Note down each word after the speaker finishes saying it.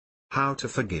how to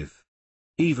forgive.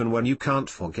 Even when you can't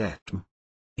forget.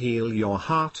 Heal your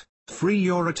heart, free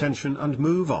your attention and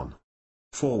move on.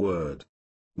 Forward.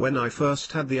 When I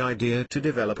first had the idea to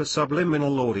develop a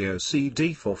subliminal audio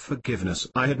CD for forgiveness,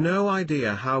 I had no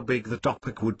idea how big the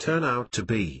topic would turn out to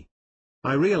be.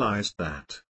 I realized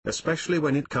that, especially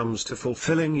when it comes to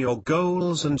fulfilling your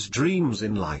goals and dreams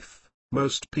in life,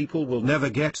 most people will never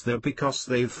get there because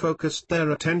they've focused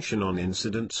their attention on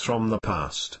incidents from the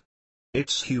past.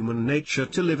 It's human nature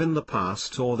to live in the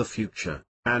past or the future,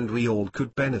 and we all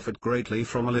could benefit greatly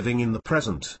from living in the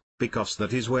present, because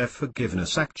that is where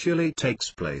forgiveness actually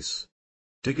takes place.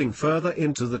 Digging further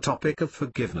into the topic of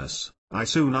forgiveness, I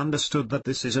soon understood that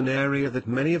this is an area that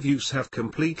many of us have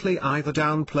completely either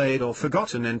downplayed or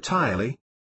forgotten entirely.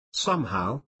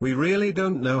 Somehow, we really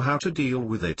don't know how to deal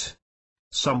with it.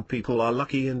 Some people are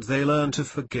lucky and they learn to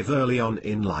forgive early on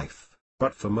in life,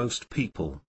 but for most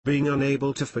people, being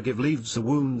unable to forgive leaves a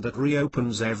wound that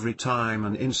reopens every time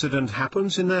an incident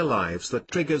happens in their lives that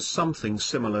triggers something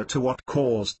similar to what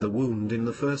caused the wound in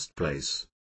the first place.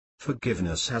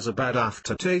 Forgiveness has a bad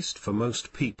aftertaste for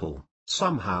most people.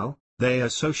 Somehow, they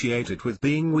associate it with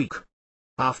being weak.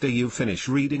 After you finish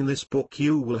reading this book,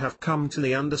 you will have come to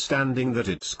the understanding that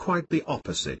it's quite the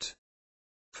opposite.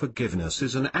 Forgiveness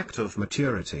is an act of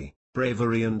maturity,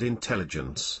 bravery and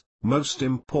intelligence. Most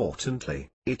importantly,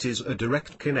 it is a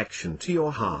direct connection to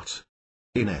your heart.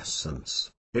 In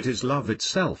essence, it is love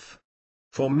itself.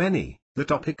 For many, the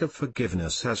topic of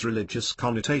forgiveness has religious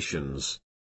connotations.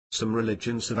 Some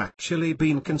religions have actually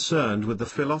been concerned with the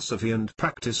philosophy and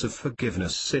practice of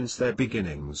forgiveness since their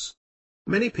beginnings.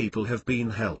 Many people have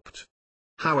been helped.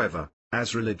 However,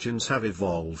 as religions have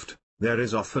evolved, there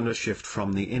is often a shift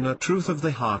from the inner truth of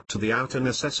the heart to the outer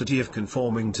necessity of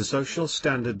conforming to social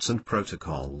standards and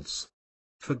protocols.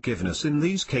 Forgiveness in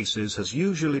these cases has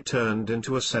usually turned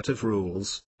into a set of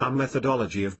rules, a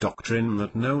methodology of doctrine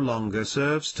that no longer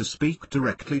serves to speak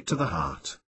directly to the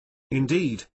heart.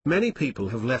 Indeed, many people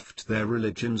have left their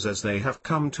religions as they have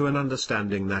come to an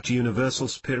understanding that universal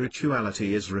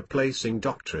spirituality is replacing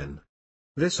doctrine.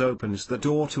 This opens the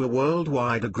door to a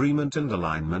worldwide agreement and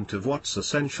alignment of what's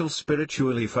essential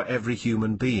spiritually for every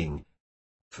human being.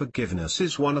 Forgiveness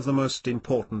is one of the most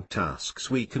important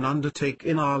tasks we can undertake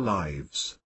in our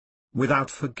lives. Without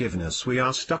forgiveness, we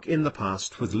are stuck in the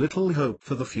past with little hope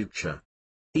for the future.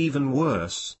 Even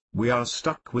worse, we are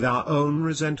stuck with our own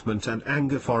resentment and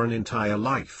anger for an entire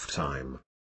lifetime.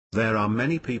 There are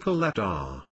many people that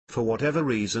are, for whatever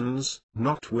reasons,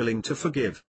 not willing to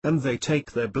forgive, and they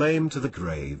take their blame to the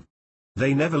grave.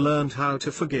 They never learned how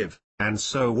to forgive, and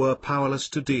so were powerless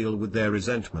to deal with their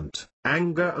resentment,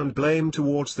 anger and blame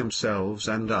towards themselves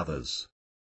and others.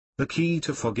 The key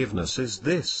to forgiveness is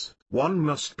this: one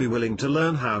must be willing to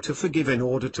learn how to forgive in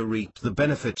order to reap the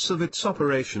benefits of its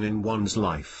operation in one's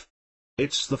life.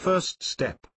 It's the first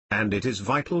step, and it is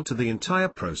vital to the entire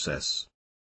process.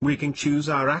 We can choose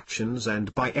our actions,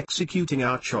 and by executing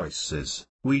our choices,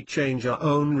 we change our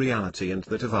own reality and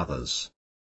that of others.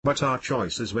 But our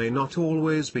choices may not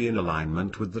always be in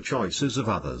alignment with the choices of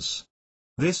others.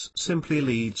 This simply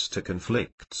leads to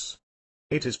conflicts.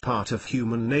 It is part of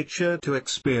human nature to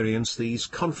experience these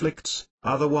conflicts,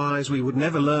 otherwise we would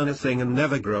never learn a thing and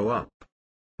never grow up.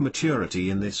 Maturity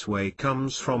in this way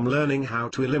comes from learning how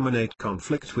to eliminate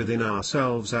conflict within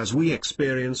ourselves as we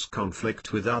experience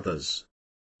conflict with others.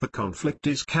 The conflict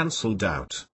is cancelled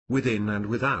out, within and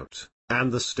without,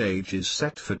 and the stage is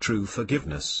set for true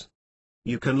forgiveness.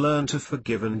 You can learn to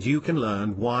forgive, and you can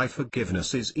learn why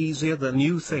forgiveness is easier than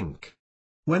you think.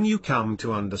 When you come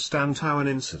to understand how an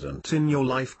incident in your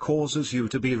life causes you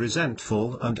to be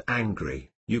resentful and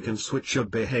angry, you can switch your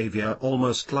behavior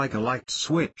almost like a light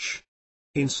switch.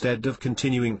 Instead of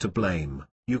continuing to blame,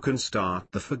 you can start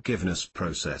the forgiveness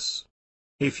process.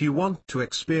 If you want to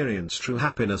experience true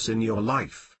happiness in your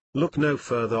life, look no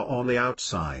further on the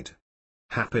outside.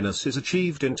 Happiness is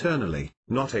achieved internally,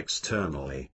 not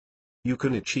externally. You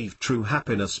can achieve true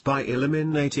happiness by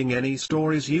eliminating any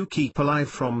stories you keep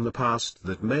alive from the past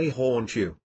that may haunt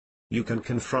you. You can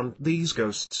confront these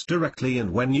ghosts directly,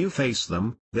 and when you face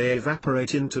them, they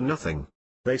evaporate into nothing.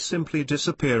 They simply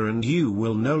disappear, and you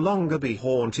will no longer be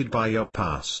haunted by your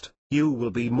past. You will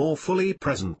be more fully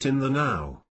present in the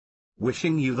now.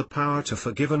 Wishing you the power to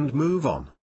forgive and move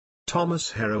on.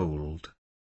 Thomas Herold,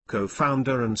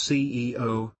 co-founder and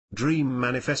CEO, Dream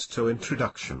Manifesto.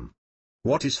 Introduction.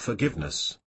 What is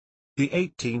forgiveness? The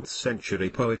 18th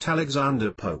century poet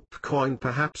Alexander Pope coined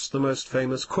perhaps the most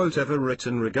famous quote ever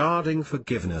written regarding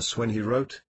forgiveness when he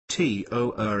wrote,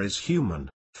 "T'or is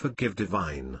human, forgive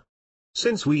divine."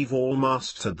 Since we've all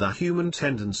mastered the human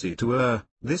tendency to err,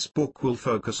 this book will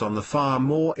focus on the far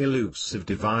more elusive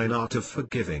divine art of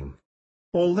forgiving.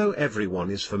 Although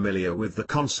everyone is familiar with the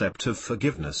concept of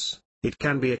forgiveness, it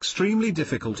can be extremely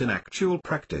difficult in actual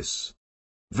practice.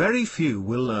 Very few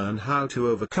will learn how to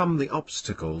overcome the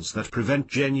obstacles that prevent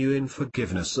genuine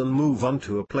forgiveness and move on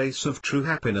to a place of true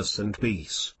happiness and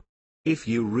peace. If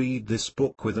you read this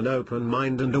book with an open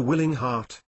mind and a willing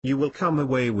heart, you will come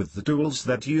away with the tools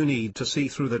that you need to see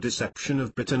through the deception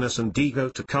of bitterness and ego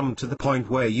to come to the point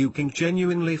where you can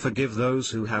genuinely forgive those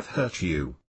who have hurt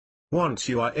you. Once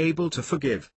you are able to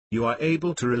forgive, you are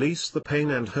able to release the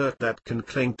pain and hurt that can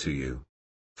cling to you.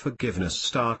 Forgiveness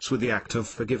starts with the act of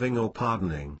forgiving or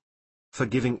pardoning.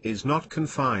 Forgiving is not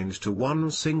confined to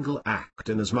one single act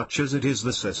inasmuch as it is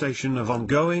the cessation of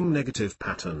ongoing negative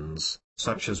patterns,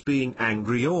 such as being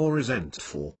angry or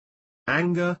resentful.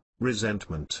 Anger,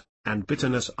 resentment, and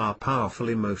bitterness are powerful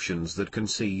emotions that can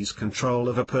seize control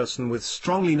of a person with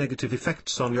strongly negative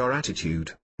effects on your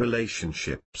attitude,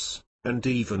 relationships, and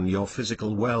even your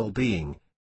physical well-being.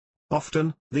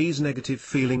 Often, these negative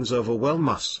feelings overwhelm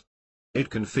us. It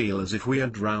can feel as if we are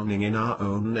drowning in our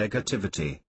own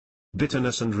negativity.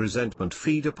 Bitterness and resentment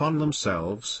feed upon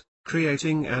themselves,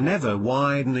 creating an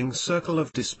ever-widening circle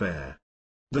of despair.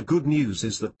 The good news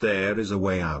is that there is a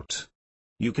way out.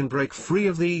 You can break free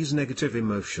of these negative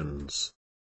emotions.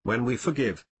 When we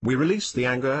forgive, we release the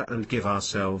anger and give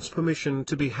ourselves permission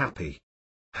to be happy.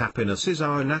 Happiness is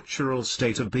our natural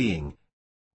state of being.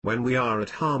 When we are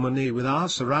at harmony with our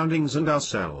surroundings and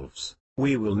ourselves,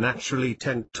 we will naturally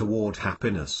tend toward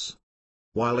happiness.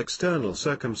 While external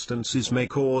circumstances may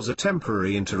cause a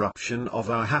temporary interruption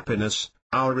of our happiness,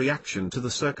 our reaction to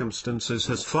the circumstances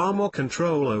has far more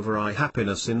control over our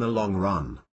happiness in the long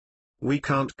run. We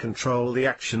can't control the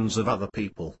actions of other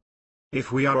people.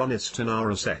 If we are honest in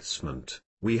our assessment,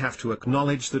 we have to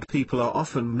acknowledge that people are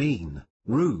often mean,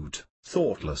 rude,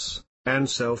 thoughtless, and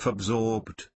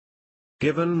self-absorbed.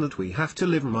 Given that we have to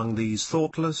live among these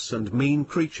thoughtless and mean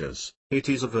creatures, it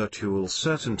is a virtual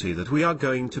certainty that we are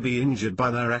going to be injured by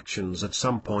their actions at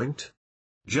some point.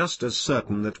 Just as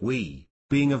certain that we,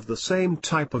 being of the same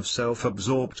type of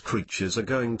self-absorbed creatures, are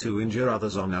going to injure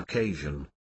others on occasion.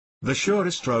 The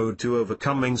surest road to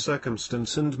overcoming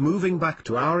circumstance and moving back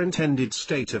to our intended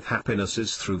state of happiness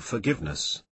is through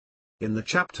forgiveness. In the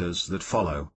chapters that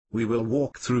follow, we will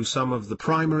walk through some of the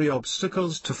primary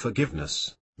obstacles to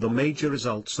forgiveness, the major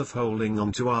results of holding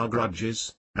on to our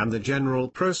grudges, and the general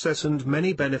process and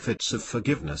many benefits of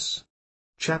forgiveness.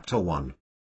 Chapter 1.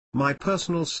 My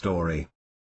personal story.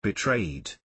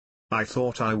 Betrayed. I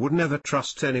thought I would never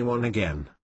trust anyone again.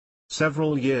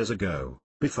 Several years ago,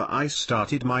 before I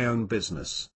started my own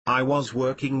business, I was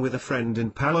working with a friend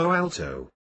in Palo Alto.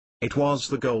 It was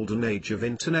the golden age of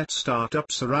internet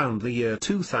startups around the year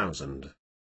 2000.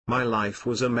 My life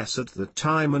was a mess at the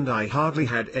time and I hardly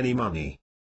had any money.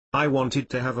 I wanted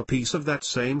to have a piece of that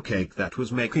same cake that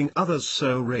was making others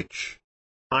so rich.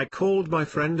 I called my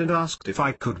friend and asked if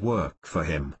I could work for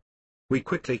him. We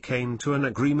quickly came to an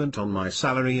agreement on my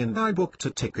salary and I booked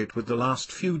a ticket with the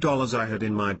last few dollars I had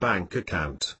in my bank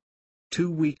account. 2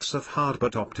 weeks of hard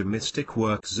but optimistic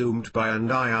work zoomed by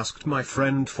and I asked my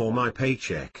friend for my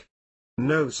paycheck.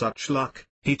 No such luck.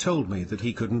 He told me that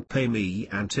he couldn't pay me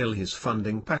until his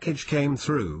funding package came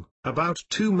through, about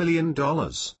 $2 million.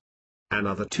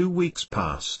 Another 2 weeks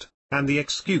passed, and the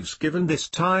excuse given this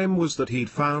time was that he'd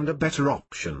found a better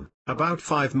option, about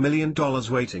 $5 million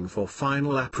waiting for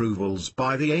final approvals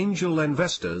by the angel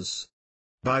investors.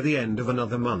 By the end of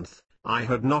another month, I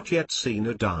had not yet seen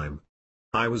a dime.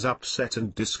 I was upset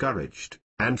and discouraged,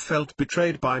 and felt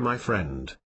betrayed by my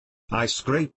friend. I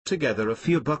scraped together a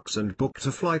few bucks and booked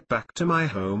a flight back to my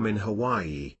home in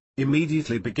Hawaii,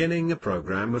 immediately beginning a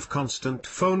program of constant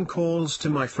phone calls to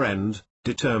my friend,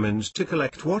 determined to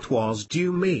collect what was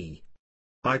due me.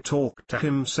 I talked to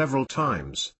him several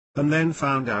times, and then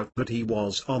found out that he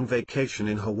was on vacation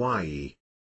in Hawaii.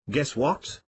 Guess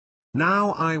what?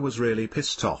 Now I was really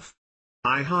pissed off.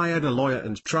 I hired a lawyer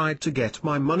and tried to get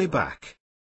my money back.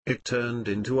 It turned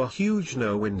into a huge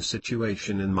no-win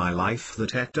situation in my life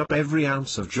that ate up every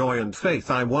ounce of joy and faith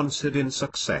I once had in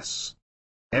success.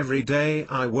 Every day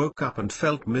I woke up and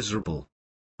felt miserable.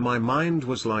 My mind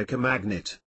was like a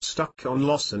magnet, stuck on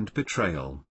loss and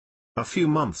betrayal. A few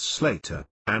months later,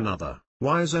 another,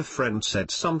 wiser friend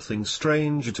said something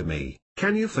strange to me.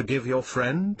 Can you forgive your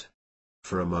friend?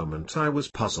 For a moment I was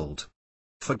puzzled.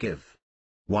 Forgive?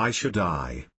 Why should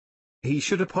I? He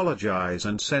should apologize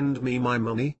and send me my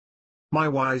money. My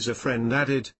wiser friend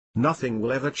added, nothing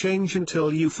will ever change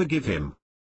until you forgive him.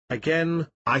 Again,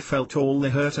 I felt all the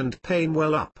hurt and pain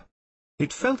well up.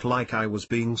 It felt like I was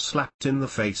being slapped in the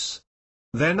face.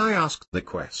 Then I asked the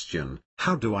question,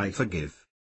 how do I forgive?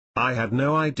 I had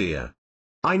no idea.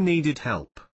 I needed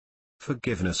help.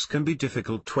 Forgiveness can be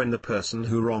difficult when the person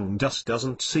who wronged us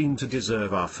doesn't seem to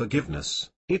deserve our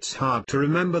forgiveness. It's hard to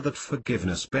remember that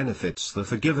forgiveness benefits the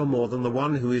forgiver more than the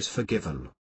one who is forgiven.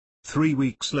 3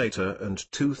 weeks later and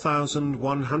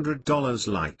 $2,100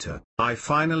 later, I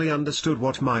finally understood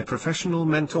what my professional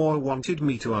mentor wanted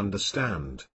me to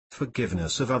understand.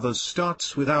 Forgiveness of others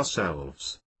starts with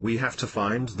ourselves. We have to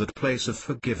find that place of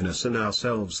forgiveness in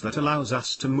ourselves that allows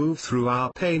us to move through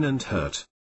our pain and hurt.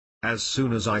 As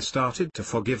soon as I started to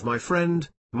forgive my friend,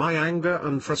 my anger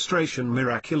and frustration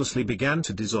miraculously began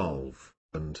to dissolve,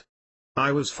 and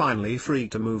I was finally free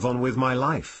to move on with my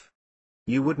life.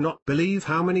 You would not believe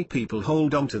how many people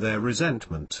hold on to their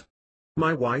resentment.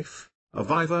 My wife,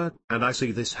 Aviva, and I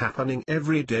see this happening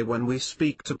every day when we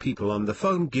speak to people on the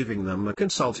phone giving them a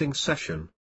consulting session.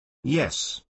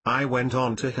 Yes, I went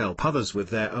on to help others with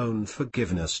their own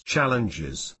forgiveness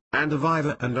challenges, and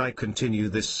Aviva and I continue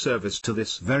this service to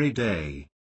this very day.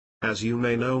 As you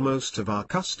may know, most of our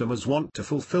customers want to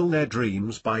fulfill their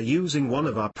dreams by using one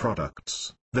of our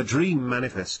products, the Dream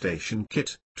Manifestation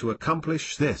Kit, to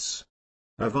accomplish this.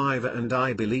 Aviva and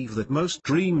I believe that most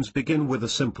dreams begin with a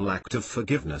simple act of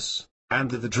forgiveness, and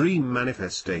that the Dream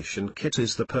Manifestation Kit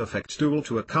is the perfect tool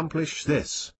to accomplish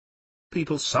this.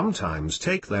 People sometimes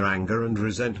take their anger and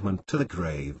resentment to the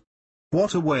grave.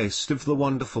 What a waste of the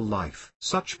wonderful life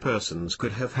such persons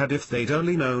could have had if they'd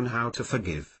only known how to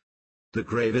forgive. The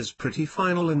grave is pretty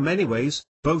final in many ways,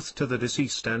 both to the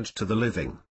deceased and to the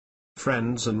living.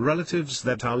 Friends and relatives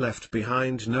that are left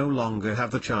behind no longer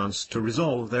have the chance to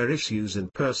resolve their issues in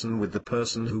person with the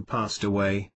person who passed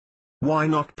away. Why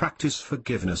not practice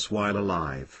forgiveness while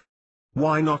alive?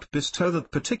 Why not bestow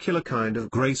that particular kind of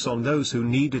grace on those who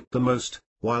need it the most,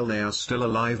 while they are still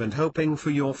alive and hoping for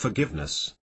your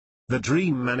forgiveness? The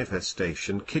Dream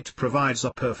Manifestation Kit provides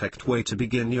a perfect way to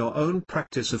begin your own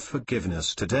practice of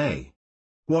forgiveness today.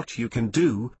 What you can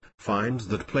do: find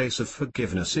that place of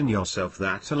forgiveness in yourself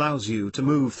that allows you to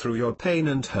move through your pain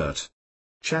and hurt.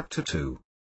 Chapter 2.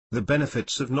 The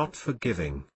Benefits of Not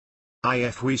Forgiving.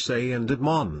 If we say and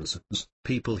admons,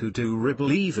 people who do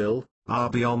ribble evil,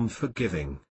 are beyond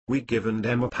forgiving, we give and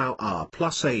them a power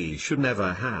plus a should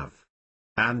never have.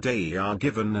 And a are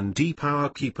given and d power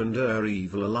keep and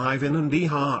evil alive in and e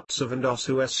hearts of and os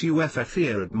who suff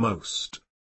fear at most.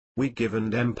 We give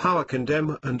and them power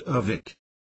condemn and vic.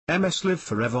 Ms live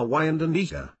forever y and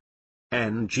eater.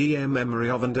 Ngm memory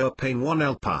of and pain one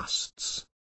l pasts.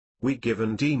 We give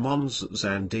and demons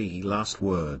and d last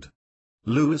word.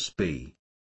 Lewis B.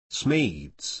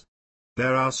 Smedes.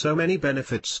 There are so many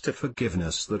benefits to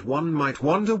forgiveness that one might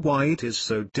wonder why it is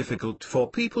so difficult for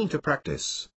people to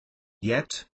practice.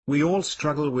 Yet, we all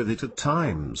struggle with it at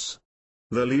times.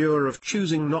 The lure of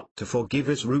choosing not to forgive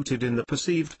is rooted in the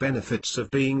perceived benefits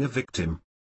of being a victim.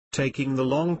 Taking the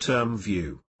long-term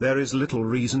view, there is little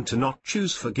reason to not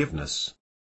choose forgiveness.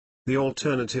 The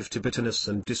alternative to bitterness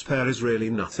and despair is really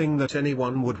nothing that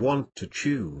anyone would want to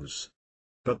choose.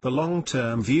 But the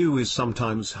long-term view is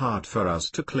sometimes hard for us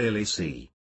to clearly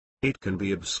see. It can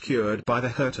be obscured by the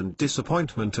hurt and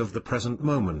disappointment of the present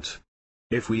moment.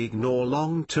 If we ignore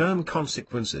long-term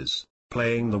consequences,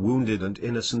 playing the wounded and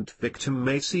innocent victim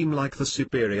may seem like the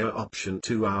superior option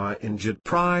to our injured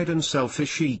pride and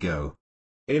selfish ego.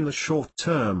 In the short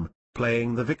term,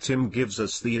 playing the victim gives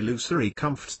us the illusory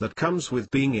comfort that comes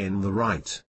with being in the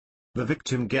right. The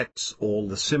victim gets all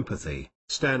the sympathy,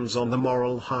 stands on the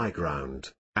moral high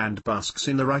ground, and basks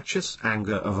in the righteous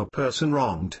anger of a person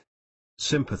wronged.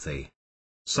 Sympathy.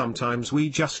 Sometimes we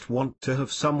just want to have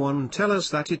someone tell us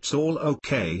that it's all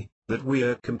okay, that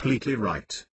we're completely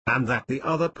right, and that the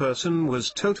other person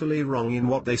was totally wrong in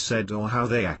what they said or how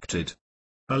they acted.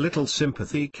 A little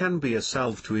sympathy can be a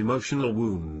salve to emotional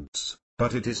wounds,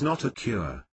 but it is not a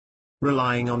cure.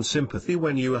 Relying on sympathy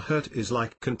when you are hurt is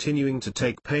like continuing to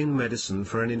take pain medicine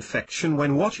for an infection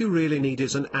when what you really need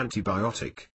is an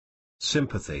antibiotic.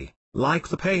 Sympathy, like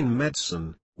the pain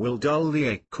medicine, will dull the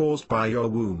ache caused by your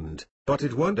wound, but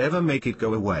it won't ever make it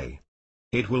go away.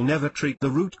 It will never treat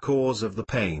the root cause of the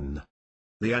pain.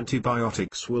 The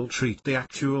antibiotics will treat the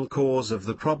actual cause of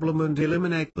the problem and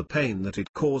eliminate the pain that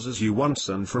it causes you once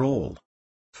and for all.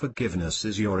 Forgiveness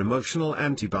is your emotional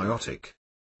antibiotic.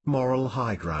 Moral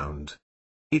high ground.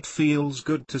 It feels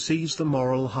good to seize the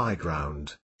moral high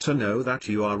ground, to know that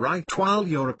you are right while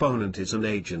your opponent is an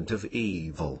agent of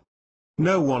evil.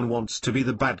 No one wants to be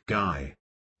the bad guy.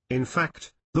 In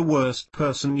fact, the worst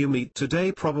person you meet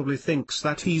today probably thinks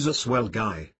that he's a swell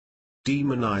guy.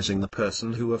 Demonizing the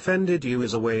person who offended you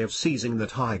is a way of seizing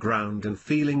that high ground and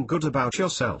feeling good about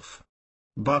yourself.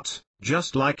 But,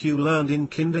 just like you learned in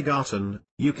kindergarten,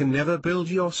 you can never build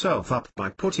yourself up by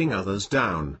putting others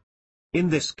down. In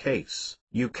this case,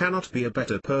 you cannot be a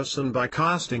better person by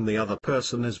casting the other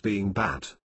person as being bad.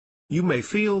 You may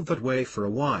feel that way for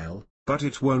a while, but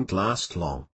it won't last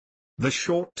long. The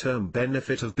short-term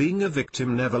benefit of being a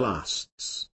victim never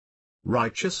lasts.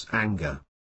 Righteous anger.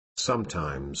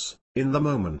 Sometimes, in the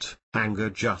moment, anger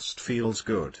just feels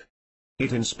good.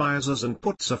 It inspires us and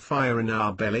puts a fire in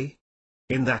our belly.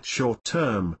 In that short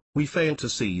term, we fail to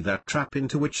see that trap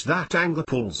into which that anger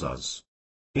pulls us.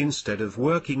 Instead of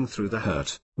working through the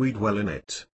hurt, we dwell in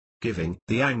it, giving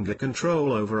the anger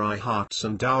control over our hearts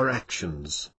and our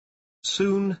actions.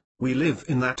 Soon, we live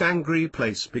in that angry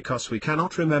place because we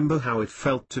cannot remember how it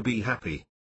felt to be happy.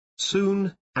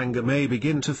 Soon, anger may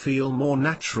begin to feel more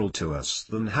natural to us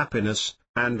than happiness,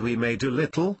 and we may do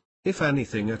little, if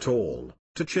anything at all,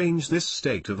 to change this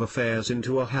state of affairs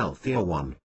into a healthier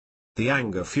one. The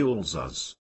anger fuels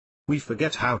us. We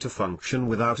forget how to function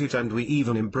without it, and we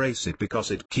even embrace it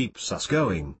because it keeps us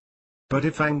going. But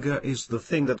if anger is the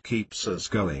thing that keeps us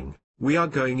going, we are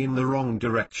going in the wrong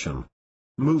direction.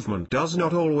 Movement does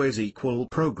not always equal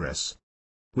progress.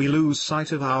 We lose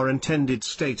sight of our intended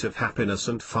state of happiness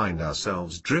and find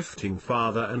ourselves drifting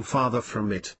farther and farther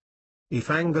from it.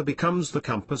 If anger becomes the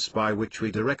compass by which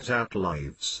we direct our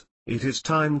lives, it is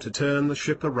time to turn the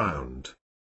ship around.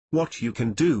 What you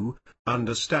can do: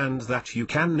 understand that you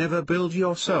can never build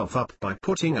yourself up by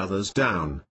putting others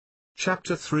down.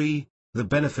 Chapter 3, The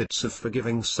Benefits of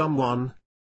Forgiving Someone.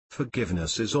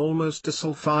 Forgiveness is almost a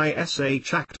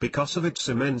self-sh act because of its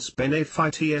immense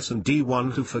benefits and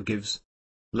one who forgives.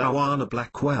 Lawana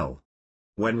Blackwell.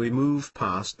 When we move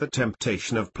past the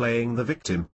temptation of playing the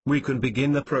victim, we can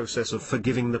begin the process of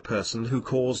forgiving the person who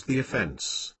caused the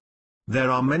offense. There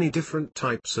are many different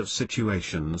types of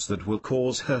situations that will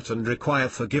cause hurt and require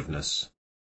forgiveness.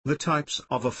 The types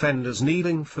of offenders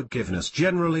needing forgiveness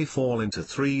generally fall into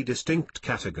three distinct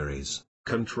categories: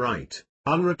 contrite,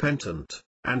 unrepentant,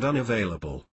 and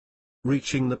unavailable.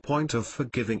 Reaching the point of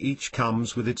forgiving each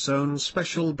comes with its own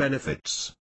special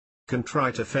benefits.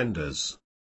 Contrite offenders.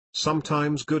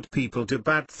 Sometimes good people do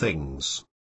bad things.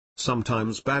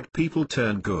 Sometimes bad people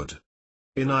turn good.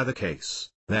 In either case,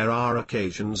 there are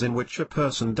occasions in which a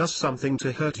person does something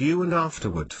to hurt you and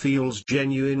afterward feels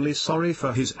genuinely sorry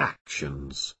for his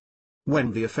actions.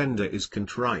 When the offender is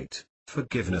contrite,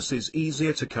 forgiveness is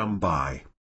easier to come by.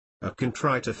 A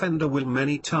contrite offender will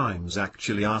many times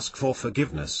actually ask for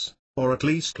forgiveness, or at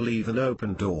least leave an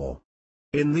open door.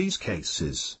 In these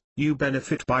cases, you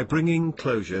benefit by bringing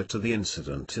closure to the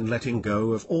incident and letting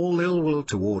go of all ill will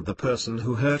toward the person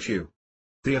who hurt you.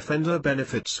 The offender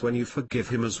benefits when you forgive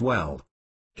him as well.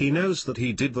 He knows that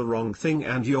he did the wrong thing,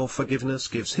 and your forgiveness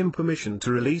gives him permission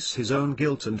to release his own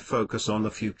guilt and focus on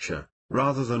the future,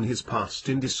 rather than his past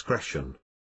indiscretion.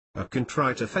 A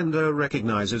contrite offender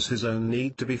recognizes his own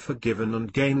need to be forgiven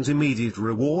and gains immediate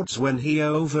rewards when he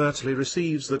overtly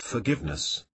receives that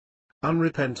forgiveness.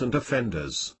 Unrepentant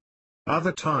offenders.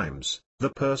 Other times, the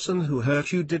person who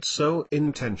hurt you did so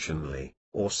intentionally,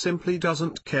 or simply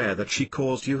doesn't care that she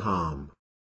caused you harm.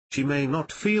 She may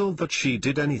not feel that she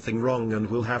did anything wrong and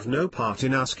will have no part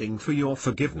in asking for your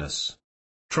forgiveness.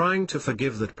 Trying to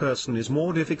forgive that person is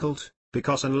more difficult,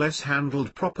 because unless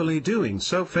handled properly, doing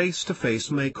so face to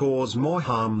face may cause more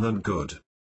harm than good.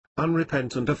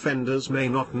 Unrepentant offenders may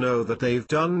not know that they've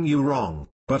done you wrong,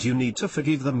 but you need to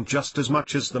forgive them just as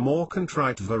much as the more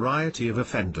contrite variety of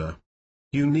offender.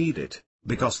 You need it,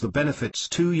 because the benefits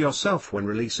to yourself when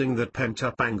releasing that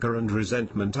pent-up anger and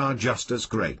resentment are just as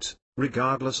great,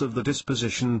 regardless of the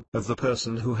disposition of the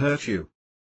person who hurt you.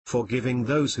 Forgiving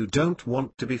those who don't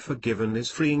want to be forgiven is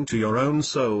freeing to your own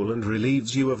soul and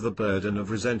relieves you of the burden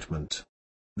of resentment.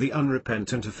 The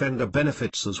unrepentant offender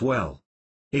benefits as well.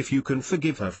 If you can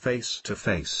forgive her face to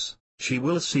face, she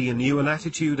will see in you an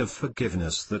attitude of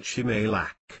forgiveness that she may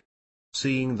lack.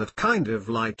 Seeing that kind of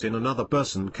light in another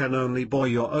person can only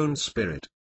buoy your own spirit.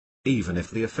 Even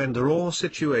if the offender or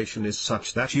situation is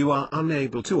such that you are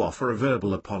unable to offer a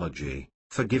verbal apology,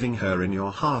 forgiving her in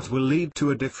your heart will lead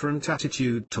to a different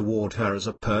attitude toward her as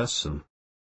a person.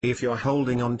 If you're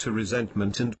holding on to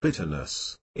resentment and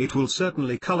bitterness, it will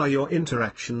certainly color your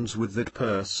interactions with that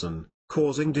person,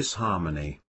 causing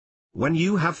disharmony. When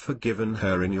you have forgiven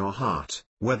her in your heart,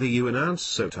 whether you announce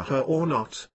so to her or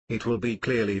not, it will be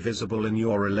clearly visible in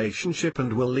your relationship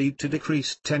and will lead to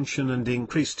decreased tension and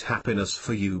increased happiness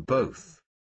for you both.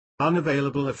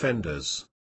 Unavailable offenders.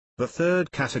 The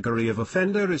third category of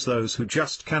offender is those who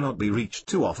just cannot be reached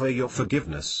to offer your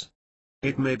forgiveness.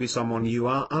 It may be someone you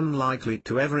are unlikely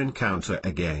to ever encounter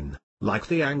again, like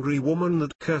the angry woman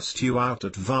that cursed you out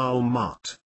at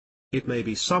Walmart. It may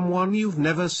be someone you've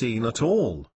never seen at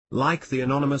all, like the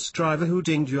anonymous driver who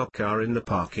dinged your car in the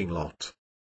parking lot.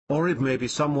 Or it may be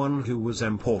someone who was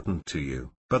important to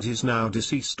you, but is now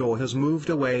deceased or has moved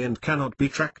away and cannot be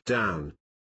tracked down.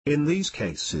 In these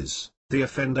cases, the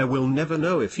offender will never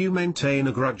know if you maintain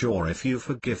a grudge or if you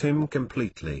forgive him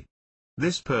completely.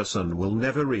 This person will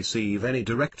never receive any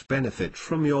direct benefit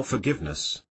from your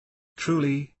forgiveness.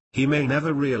 Truly, he may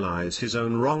never realize his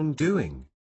own wrongdoing.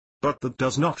 But that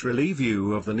does not relieve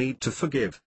you of the need to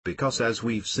forgive, because as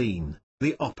we've seen,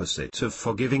 the opposite of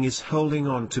forgiving is holding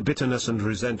on to bitterness and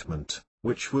resentment,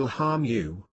 which will harm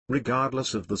you,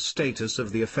 regardless of the status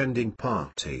of the offending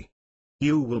party.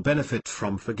 You will benefit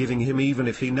from forgiving him even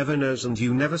if he never knows and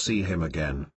you never see him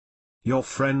again. Your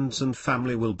friends and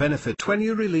family will benefit when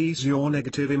you release your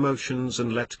negative emotions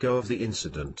and let go of the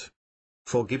incident.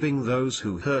 Forgiving those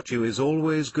who hurt you is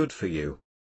always good for you.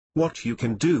 What you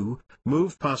can do: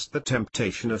 move past the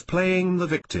temptation of playing the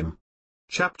victim.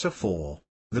 Chapter 4: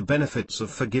 The Benefits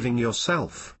of Forgiving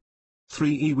Yourself.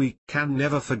 3. We can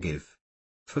never forgive.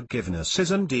 Forgiveness is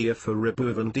an idea for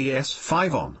Ripuv and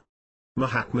DS5 on.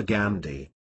 Mahatma Gandhi.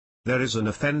 There is an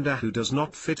offender who does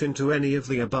not fit into any of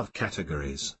the above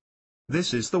categories.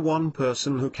 This is the one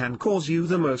person who can cause you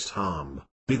the most harm,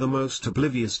 be the most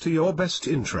oblivious to your best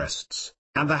interests,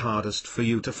 and the hardest for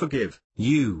you to forgive.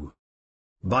 You.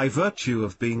 By virtue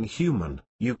of being human,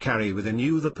 you carry within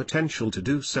you the potential to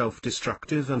do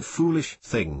self-destructive and foolish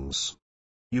things.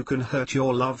 You can hurt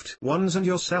your loved ones and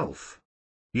yourself.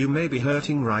 You may be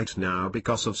hurting right now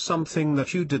because of something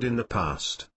that you did in the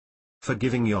past.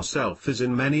 Forgiving yourself is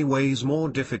in many ways more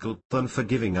difficult than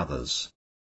forgiving others.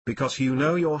 Because you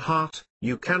know your heart,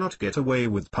 you cannot get away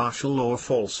with partial or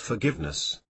false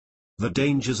forgiveness. The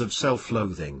dangers of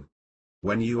self-loathing.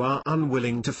 When you are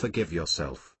unwilling to forgive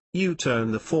yourself, you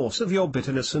turn the force of your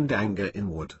bitterness and anger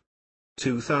inward.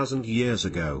 2,000 years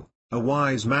ago, a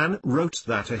wise man wrote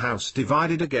that a house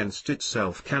divided against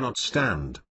itself cannot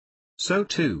stand. So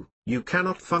too, you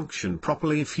cannot function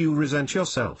properly if you resent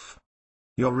yourself.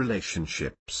 Your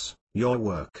relationships, your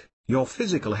work, your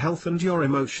physical health and your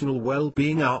emotional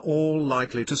well-being are all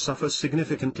likely to suffer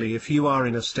significantly if you are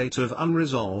in a state of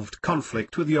unresolved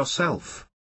conflict with yourself.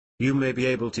 You may be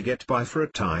able to get by for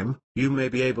a time, you may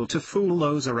be able to fool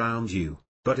those around you,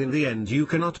 but in the end you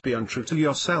cannot be untrue to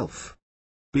yourself.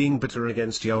 Being bitter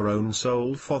against your own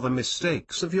soul for the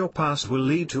mistakes of your past will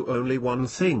lead to only one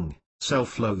thing: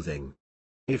 self-loathing.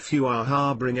 If you are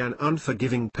harboring an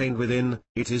unforgiving pain within,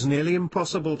 it is nearly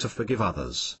impossible to forgive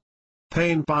others.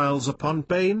 Pain piles upon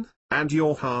pain, and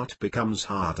your heart becomes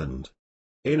hardened.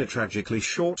 In a tragically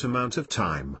short amount of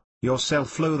time, your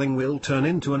self-loathing will turn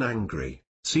into an angry,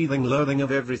 seething loathing of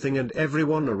everything and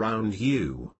everyone around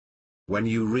you. When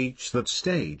you reach that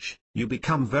stage, you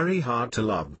become very hard to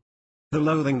love. The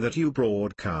loathing that you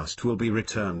broadcast will be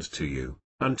returned to you,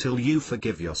 until you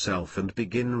forgive yourself and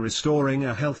begin restoring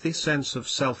a healthy sense of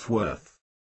self-worth.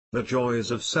 The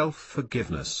joys of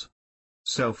self-forgiveness.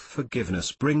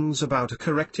 Self-forgiveness brings about a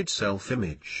corrected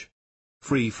self-image.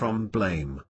 Free from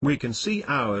blame, we can see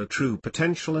our true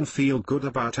potential and feel good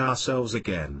about ourselves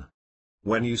again.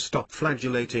 When you stop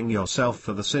flagellating yourself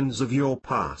for the sins of your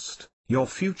past, your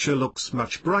future looks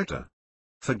much brighter.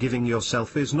 Forgiving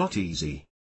yourself is not easy.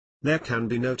 There can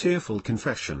be no tearful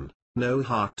confession, no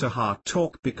heart-to-heart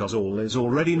talk because all is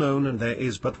already known and there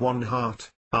is but one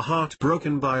heart, a heart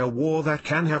broken by a war that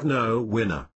can have no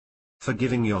winner.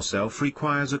 Forgiving yourself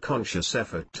requires a conscious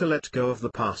effort to let go of the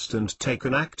past and take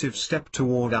an active step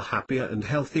toward a happier and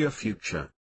healthier future.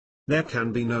 There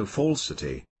can be no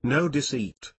falsity, no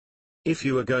deceit. If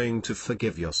you are going to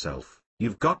forgive yourself,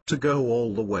 you've got to go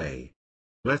all the way.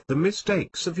 Let the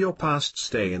mistakes of your past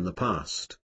stay in the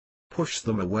past. Push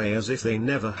them away as if they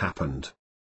never happened.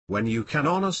 When you can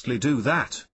honestly do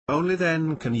that, only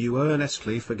then can you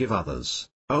earnestly forgive others.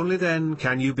 Only then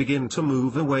can you begin to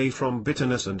move away from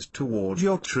bitterness and toward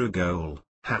your true goal,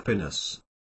 happiness.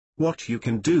 What you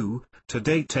can do: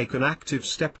 today take an active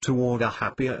step toward a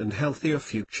happier and healthier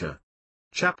future.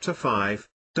 Chapter 5: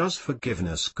 Does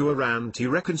forgiveness go around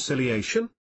anti-reconciliation?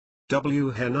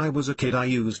 When I was a kid I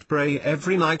used pray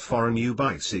every night for a new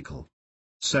bicycle.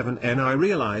 7. I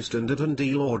realized and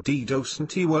D Lord D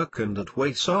doesn't work and that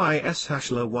way so I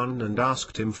 /1 and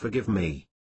asked him forgive me.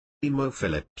 Emo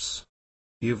Phillips.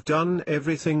 You've done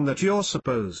everything that you're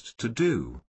supposed to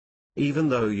do. Even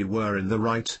though you were in the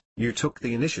right, you took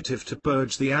the initiative to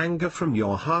purge the anger from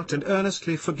your heart and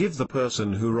earnestly forgive the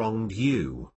person who wronged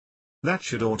you. That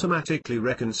should automatically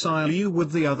reconcile you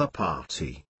with the other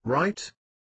party, right?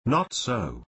 Not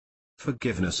so.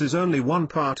 Forgiveness is only one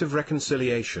part of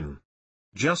reconciliation.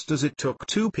 Just as it took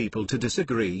two people to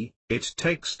disagree, it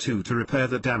takes two to repair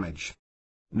the damage.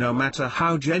 No matter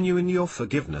how genuine your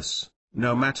forgiveness,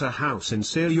 no matter how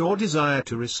sincere your desire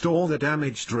to restore the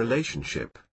damaged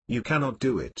relationship, you cannot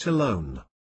do it alone.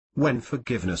 When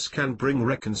forgiveness can bring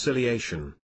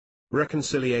reconciliation.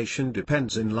 Reconciliation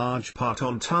depends in large part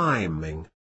on timing.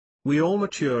 We all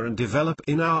mature and develop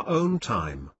in our own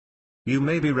time. You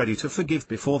may be ready to forgive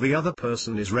before the other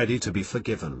person is ready to be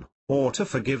forgiven, or to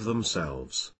forgive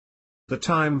themselves. The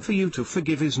time for you to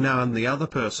forgive is now, and the other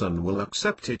person will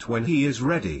accept it when he is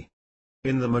ready.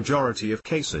 In the majority of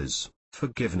cases,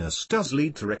 forgiveness does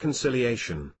lead to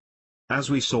reconciliation.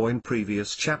 As we saw in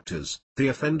previous chapters, the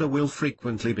offender will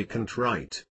frequently be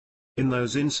contrite. In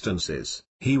those instances,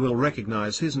 he will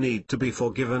recognize his need to be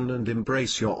forgiven and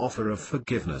embrace your offer of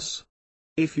forgiveness.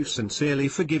 If you sincerely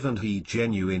forgive and he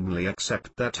genuinely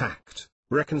accept that act,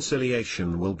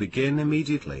 reconciliation will begin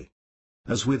immediately.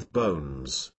 As with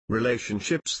bones,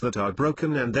 relationships that are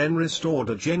broken and then restored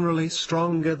are generally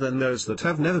stronger than those that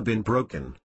have never been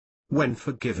broken. When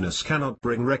forgiveness cannot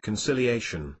bring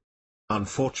reconciliation.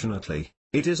 Unfortunately,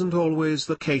 it isn't always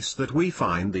the case that we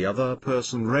find the other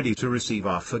person ready to receive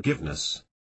our forgiveness.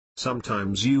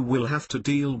 Sometimes you will have to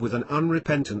deal with an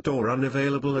unrepentant or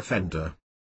unavailable offender.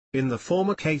 In the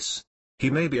former case, he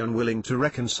may be unwilling to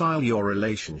reconcile your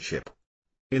relationship.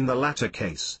 In the latter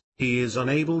case, he is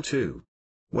unable to.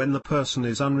 When the person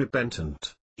is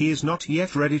unrepentant, he is not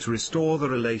yet ready to restore the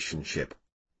relationship.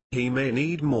 He may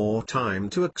need more time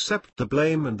to accept the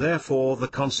blame and therefore the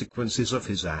consequences of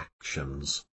his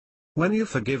actions. When you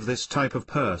forgive this type of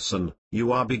person,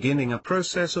 you are beginning a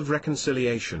process of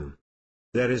reconciliation.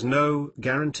 There is no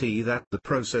guarantee that the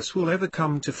process will ever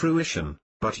come to fruition,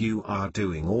 but you are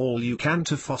doing all you can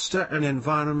to foster an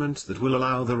environment that will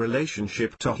allow the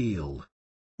relationship to heal.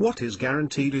 What is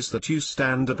guaranteed is that you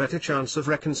stand a better chance of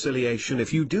reconciliation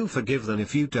if you do forgive than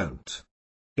if you don't.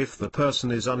 If the person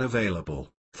is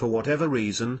unavailable, for whatever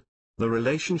reason, the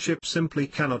relationship simply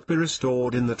cannot be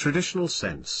restored in the traditional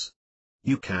sense.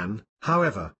 You can,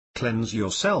 however, cleanse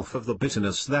yourself of the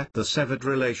bitterness that the severed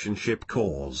relationship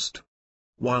caused.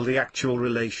 While the actual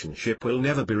relationship will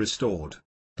never be restored,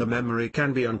 the memory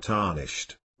can be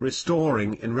untarnished,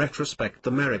 restoring in retrospect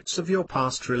the merits of your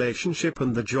past relationship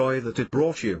and the joy that it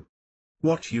brought you.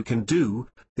 What you can do,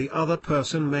 the other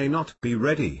person may not be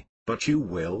ready, but you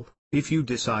will, if you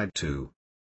decide to.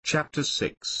 Chapter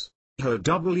 6. How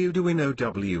do we know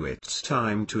it's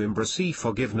time to embrace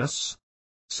forgiveness?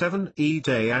 7.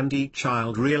 Day and each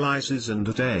child realizes and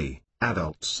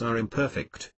adults are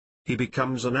imperfect. He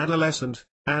becomes an adolescent,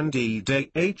 and he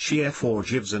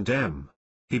forgives and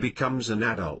he becomes an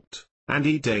adult, and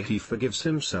he forgives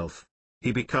himself.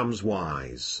 He becomes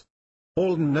wise.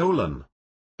 Alden Nolan.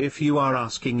 If you are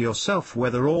asking yourself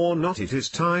whether or not it is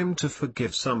time to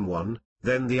forgive someone,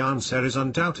 then the answer is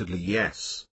undoubtedly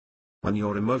yes. When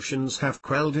your emotions have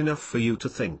quelled enough for you to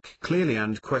think clearly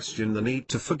and question the need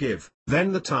to forgive,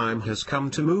 then the time has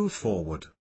come to move forward.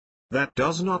 That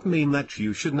does not mean that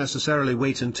you should necessarily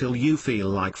wait until you feel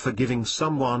like forgiving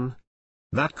someone.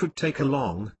 That could take a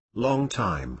long, long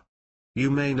time.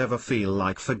 You may never feel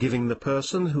like forgiving the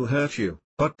person who hurt you,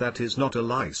 but that is not a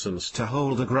license to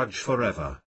hold a grudge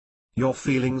forever. Your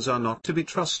feelings are not to be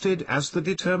trusted as the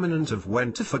determinant of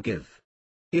when to forgive.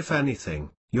 If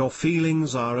anything, your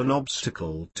feelings are an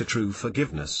obstacle to true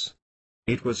forgiveness.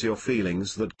 It was your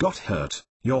feelings that got hurt,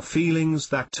 your feelings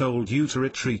that told you to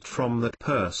retreat from that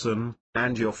person,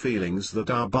 and your feelings that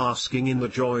are basking in the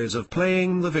joys of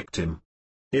playing the victim.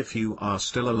 If you are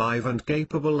still alive and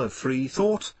capable of free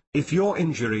thought, if your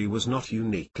injury was not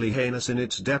uniquely heinous in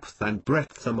its depth and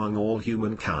breadth among all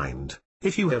humankind,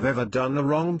 if you have ever done a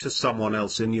wrong to someone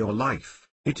else in your life,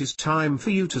 it is time for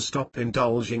you to stop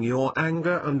indulging your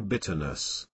anger and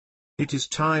bitterness. It is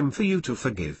time for you to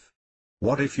forgive.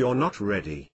 What if you're not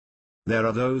ready? There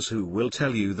are those who will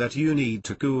tell you that you need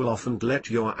to cool off and let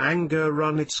your anger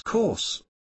run its course.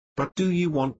 But do you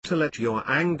want to let your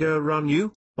anger run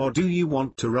you, or do you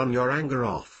want to run your anger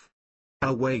off?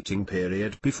 A waiting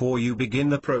period before you begin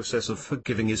the process of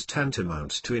forgiving is tantamount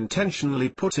to intentionally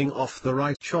putting off the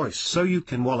right choice so you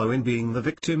can wallow in being the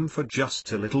victim for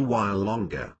just a little while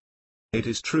longer. It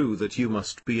is true that you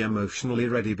must be emotionally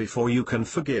ready before you can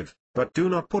forgive, but do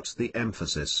not put the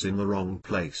emphasis in the wrong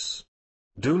place.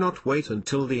 Do not wait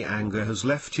until the anger has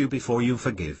left you before you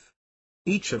forgive.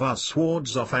 Each of us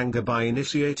wards off anger by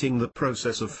initiating the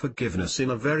process of forgiveness in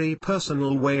a very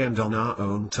personal way and on our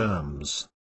own terms.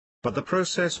 But the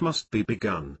process must be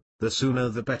begun, the sooner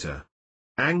the better.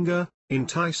 Anger,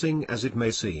 enticing as it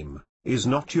may seem, is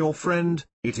not your friend,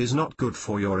 it is not good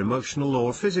for your emotional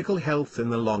or physical health in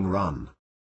the long run.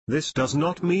 This does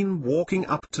not mean walking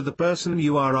up to the person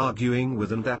you are arguing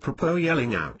with and apropos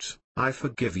yelling out, "I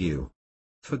forgive you."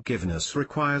 Forgiveness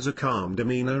requires a calm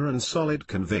demeanor and solid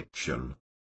conviction.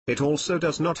 It also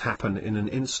does not happen in an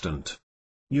instant.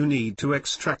 You need to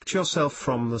extract yourself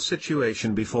from the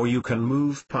situation before you can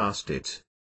move past it.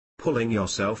 Pulling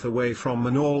yourself away from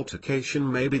an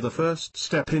altercation may be the first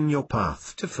step in your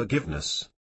path to forgiveness.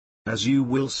 As you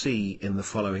will see in the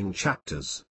following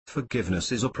chapters,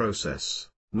 forgiveness is a process,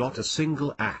 not a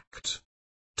single act.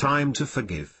 Time to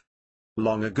forgive.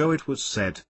 Long ago it was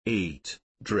said, "Eat,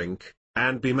 drink,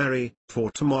 and be merry, for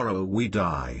tomorrow we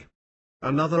die."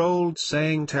 Another old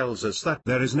saying tells us that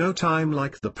there is no time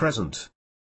like the present.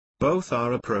 Both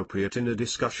are appropriate in a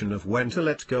discussion of when to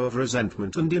let go of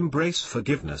resentment and embrace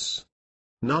forgiveness.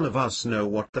 None of us know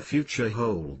what the future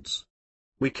holds.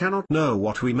 We cannot know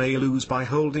what we may lose by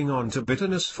holding on to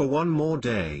bitterness for one more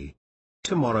day.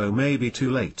 Tomorrow may be too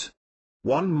late.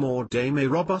 One more day may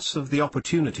rob us of the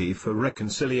opportunity for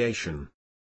reconciliation.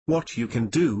 What you can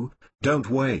do, don't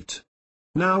wait.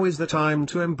 Now is the time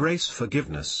to embrace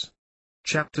forgiveness.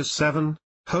 Chapter 7,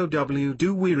 How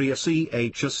do we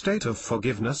reach a state of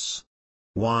forgiveness?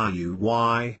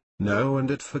 Why, no, and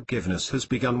that forgiveness has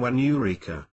begun when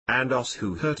Eureka, and us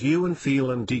who hurt you and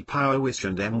feel and deep our wish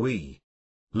and we.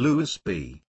 Lewis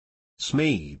B.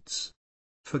 Smedes.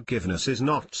 Forgiveness is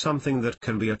not something that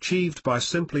can be achieved by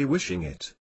simply wishing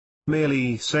it.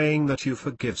 Merely saying that you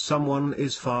forgive someone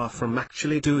is far from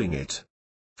actually doing it.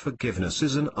 Forgiveness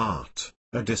is an art,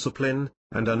 a discipline,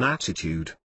 and an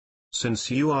attitude.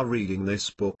 Since you are reading this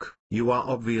book, you are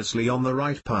obviously on the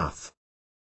right path.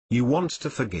 You want to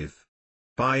forgive.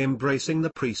 By embracing the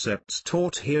precepts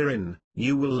taught herein,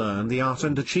 you will learn the art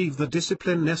and achieve the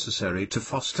discipline necessary to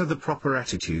foster the proper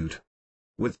attitude.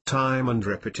 With time and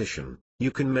repetition,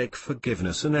 you can make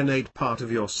forgiveness an innate part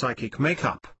of your psychic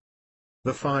makeup.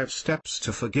 The 5 steps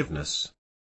to forgiveness.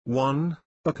 1.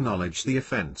 Acknowledge the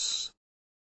offense.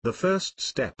 The first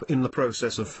step in the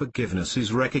process of forgiveness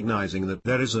is recognizing that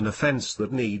there is an offense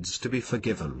that needs to be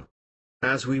forgiven.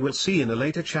 As we will see in a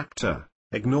later chapter,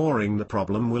 ignoring the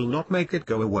problem will not make it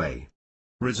go away.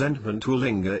 Resentment will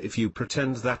linger if you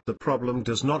pretend that the problem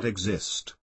does not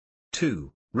exist.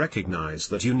 2. Recognize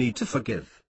that you need to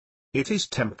forgive. It is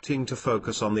tempting to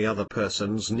focus on the other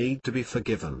person's need to be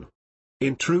forgiven.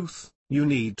 In truth, you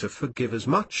need to forgive as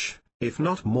much, if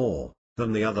not more,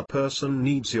 than the other person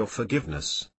needs your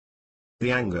forgiveness.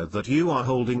 The anger that you are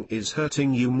holding is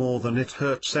hurting you more than it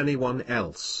hurts anyone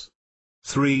else.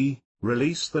 3.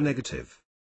 Release the negative.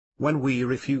 When we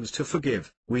refuse to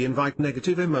forgive, we invite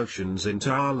negative emotions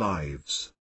into our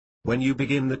lives. When you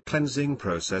begin the cleansing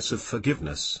process of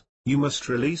forgiveness, you must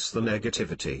release the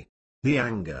negativity, the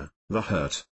anger, the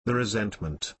hurt, the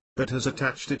resentment, that has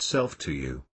attached itself to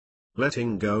you.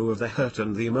 Letting go of the hurt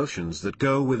and the emotions that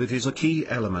go with it is a key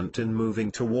element in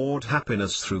moving toward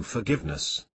happiness through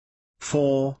forgiveness.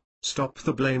 4. Stop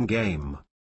the blame game.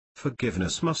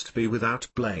 Forgiveness must be without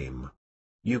blame.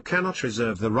 You cannot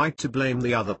reserve the right to blame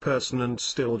the other person and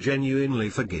still genuinely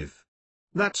forgive.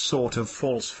 That sort of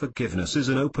false forgiveness is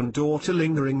an open door to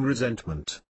lingering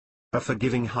resentment. A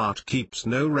forgiving heart keeps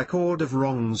no record of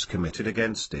wrongs committed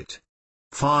against it.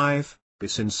 5. Be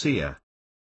sincere.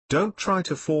 Don't try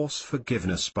to force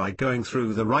forgiveness by going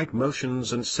through the right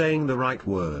motions and saying the right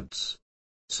words.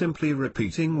 Simply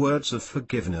repeating words of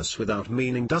forgiveness without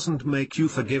meaning doesn't make you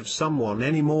forgive someone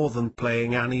any more than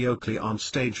playing Annie Oakley on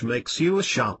stage makes you a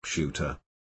sharpshooter.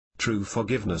 True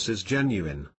forgiveness is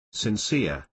genuine,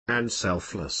 sincere, and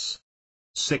selfless.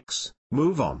 6.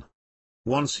 Move on.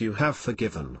 Once you have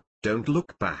forgiven, don't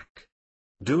look back.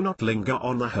 Do not linger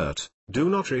on the hurt, do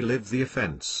not relive the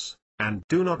offense, and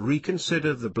do not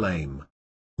reconsider the blame.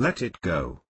 Let it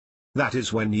go. That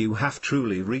is when you have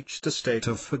truly reached a state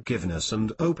of forgiveness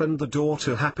and opened the door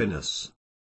to happiness.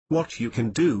 What you can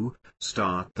do,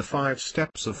 start the 5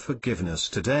 steps of forgiveness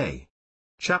today.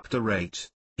 Chapter 8,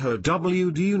 How do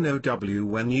you know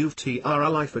when you've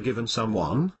truly forgiven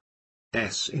someone?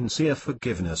 Sincere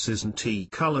forgiveness isn't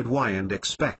T-colored Y and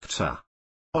expect a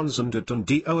ons and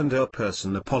a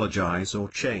person apologize or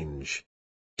change.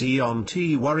 On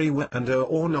T worry and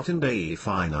or not and a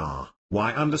fine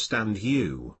why understand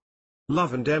you.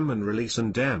 Love and and release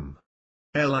and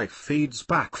life feeds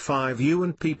back 5 you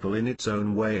and people in its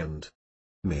own way and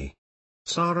me.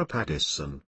 Sarah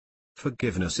Pattison.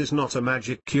 Forgiveness is not a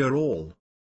magic cure-all.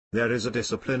 There is a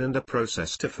discipline and a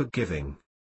process to forgiving.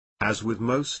 As with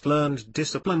most learned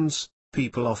disciplines,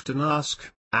 people often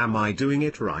ask, am I doing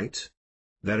it right?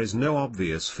 There is no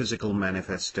obvious physical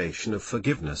manifestation of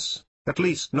forgiveness, At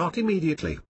least not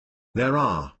immediately. There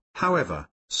are, however,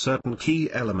 certain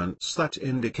key elements that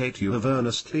indicate you have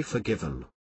earnestly forgiven.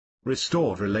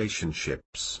 Restored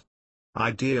relationships.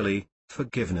 Ideally,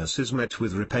 forgiveness is met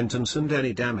with repentance and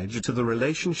any damage to the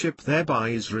relationship thereby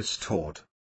is restored.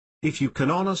 If you can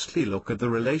honestly look at the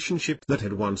relationship that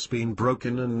had once been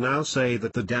broken and now say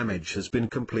that the damage has been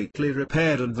completely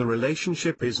repaired and the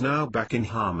relationship is now back in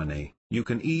harmony, you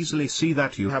can easily see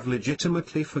that you have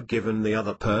legitimately forgiven the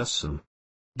other person.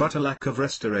 But a lack of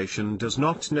restoration does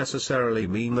not necessarily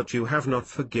mean that you have not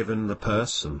forgiven the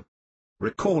person.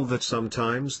 Recall that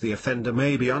sometimes the offender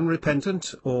may be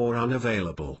unrepentant or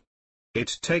unavailable.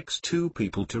 It takes two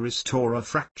people to restore a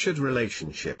fractured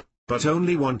relationship, but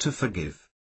only one to forgive.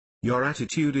 Your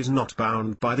attitude is not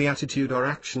bound by the attitude or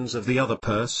actions of the other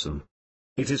person.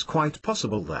 It is quite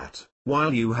possible that,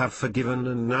 while you have forgiven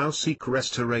and now seek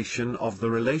restoration of the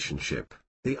relationship,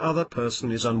 the other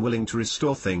person is unwilling to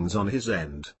restore things on his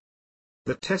end.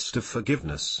 The test of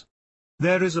forgiveness.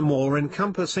 There is a more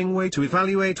encompassing way to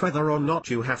evaluate whether or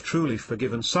not you have truly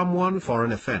forgiven someone for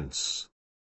an offense.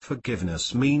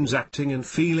 Forgiveness means acting and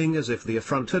feeling as if the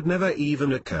affront had never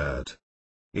even occurred.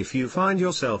 If you find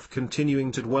yourself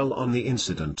continuing to dwell on the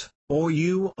incident, or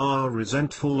you are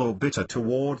resentful or bitter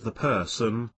toward the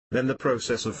person, then the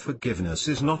process of forgiveness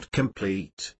is not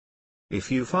complete.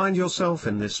 If you find yourself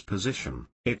in this position,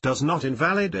 it does not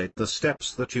invalidate the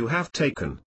steps that you have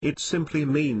taken, it simply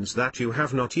means that you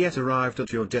have not yet arrived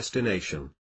at your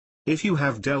destination. If you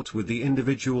have dealt with the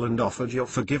individual and offered your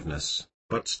forgiveness,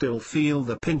 but still feel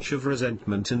the pinch of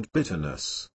resentment and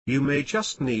bitterness, you may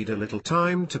just need a little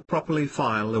time to properly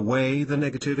file away the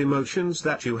negative emotions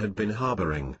that you had been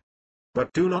harboring.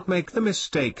 But do not make the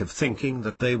mistake of thinking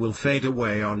that they will fade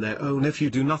away on their own if you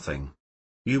do nothing.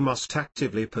 You must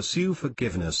actively pursue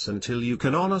forgiveness until you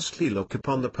can honestly look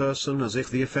upon the person as if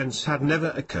the offense had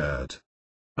never occurred.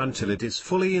 Until it is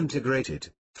fully integrated,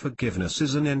 forgiveness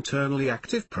is an internally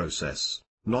active process,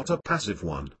 not a passive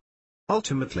one.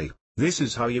 Ultimately, this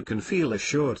is how you can feel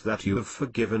assured that you have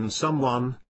forgiven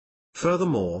someone.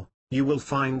 Furthermore, you will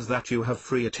find that you have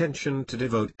free attention to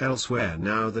devote elsewhere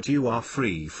now that you are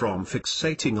free from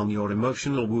fixating on your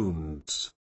emotional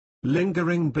wounds.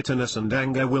 Lingering bitterness and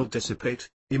anger will dissipate,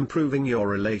 improving your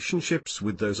relationships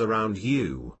with those around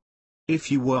you.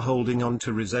 If you were holding on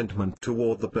to resentment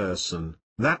toward the person,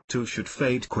 that too should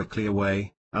fade quickly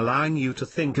away, allowing you to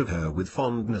think of her with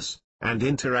fondness, and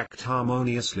interact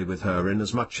harmoniously with her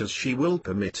inasmuch as she will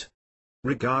permit.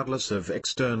 Regardless of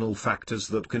external factors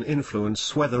that can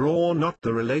influence whether or not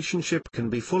the relationship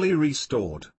can be fully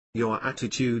restored, your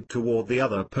attitude toward the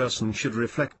other person should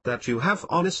reflect that you have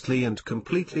honestly and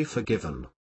completely forgiven.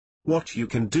 What you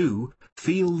can do: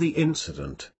 feel the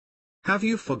incident. Have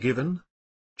you forgiven?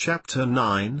 Chapter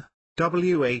 9,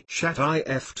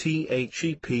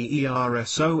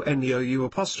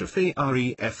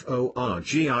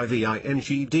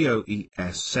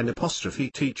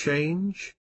 WHATIFTHEPERSONREFORGIVINGDOES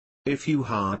change? If you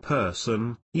are a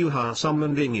person, you are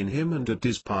something in him and it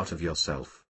is part of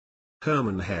yourself.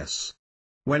 Hermann Hesse.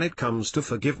 When it comes to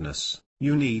forgiveness,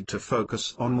 you need to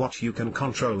focus on what you can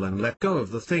control and let go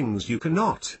of the things you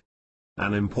cannot.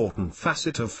 An important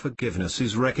facet of forgiveness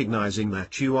is recognizing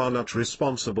that you are not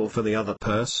responsible for the other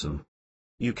person.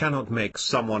 You cannot make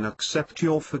someone accept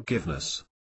your forgiveness.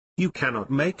 You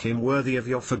cannot make him worthy of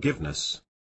your forgiveness.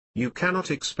 You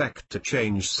cannot expect to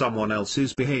change someone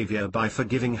else's behavior by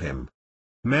forgiving him.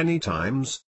 Many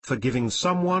times, forgiving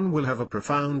someone will have a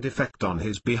profound effect on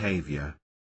his behavior.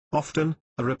 Often,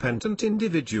 a repentant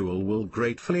individual will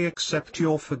gratefully accept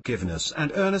your forgiveness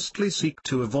and earnestly seek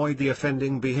to avoid the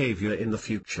offending behavior in the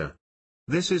future.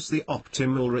 This is the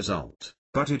optimal result,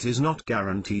 but it is not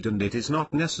guaranteed and it is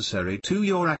not necessary to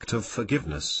your act of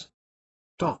forgiveness.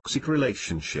 Toxic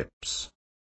relationships.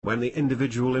 When the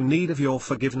individual in need of your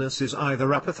forgiveness is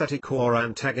either apathetic or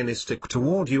antagonistic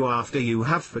toward you after you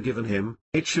have forgiven him,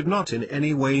 it should not in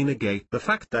any way negate the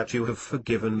fact that you have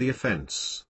forgiven the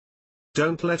offense.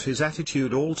 Don't let his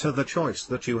attitude alter the choice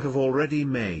that you have already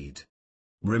made.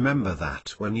 Remember that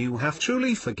when you have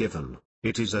truly forgiven,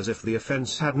 it is as if the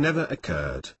offense had never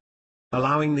occurred.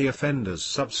 Allowing the offender's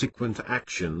subsequent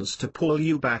actions to pull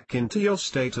you back into your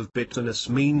state of bitterness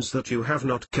means that you have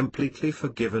not completely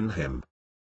forgiven him.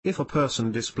 If a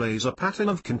person displays a pattern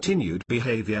of continued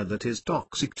behavior that is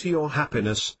toxic to your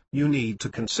happiness, you need to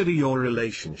consider your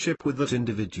relationship with that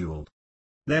individual.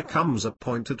 There comes a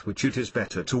point at which it is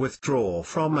better to withdraw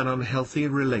from an unhealthy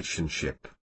relationship.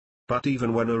 But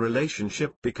even when a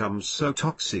relationship becomes so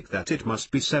toxic that it must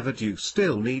be severed, you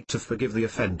still need to forgive the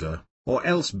offender, or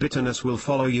else bitterness will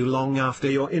follow you long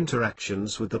after your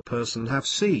interactions with the person have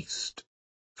ceased.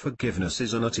 Forgiveness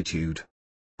is an attitude.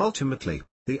 Ultimately,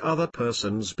 the other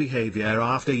person's behavior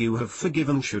after you have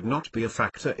forgiven should not be a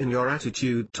factor in your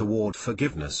attitude toward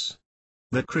forgiveness.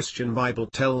 The Christian Bible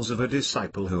tells of a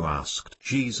disciple who asked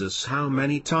Jesus how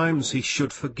many times he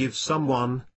should forgive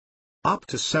someone. Up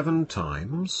to 7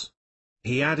 times.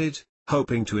 He added,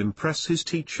 hoping to impress his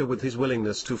teacher with his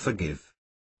willingness to forgive.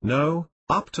 No,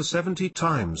 up to 70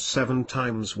 times 7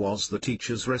 times was the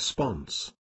teacher's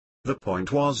response. The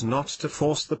point was not to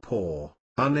force the poor,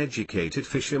 uneducated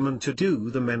fisherman to do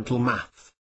the mental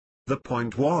math. The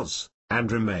point was,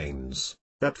 and remains,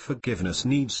 that forgiveness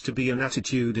needs to be an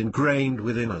attitude ingrained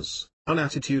within us, an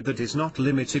attitude that is not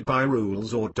limited by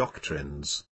rules or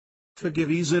doctrines. Forgive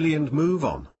easily and move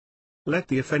on. Let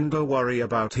the offender worry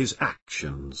about his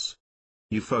actions.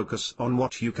 You focus on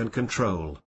what you can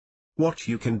control. What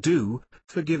you can do,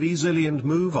 forgive easily and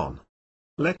move on.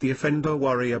 Let the offender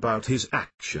worry about his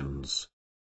actions.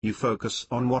 You focus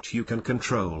on what you can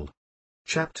control.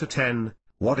 Chapter 10,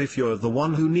 What if you're the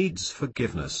one who needs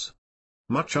forgiveness?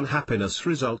 Much unhappiness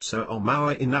results om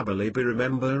our inability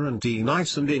remember and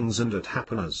nice and ings and at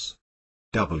happiness.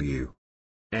 W.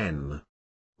 N.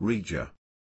 Reader.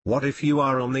 What if you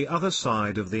are on the other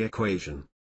side of the equation?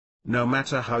 No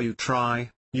matter how you try,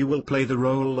 you will play the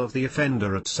role of the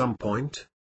offender at some point.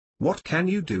 What can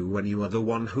you do when you are the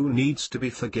one who needs to be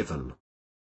forgiven?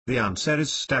 The answer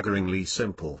is staggeringly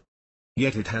simple.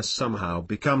 Yet it has somehow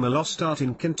become a lost art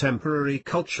in contemporary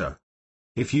culture.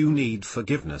 If you need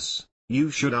forgiveness, you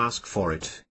should ask for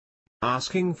it.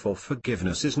 Asking for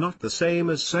forgiveness is not the same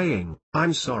as saying,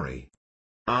 "I'm sorry."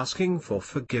 Asking for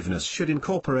forgiveness should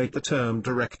incorporate the term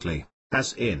directly,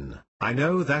 as in, "I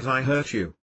know that I hurt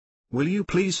you. Will you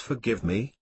please forgive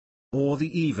me?" Or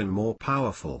the even more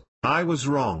powerful, "I was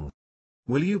wrong.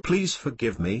 Will you please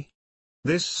forgive me?"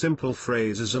 This simple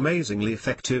phrase is amazingly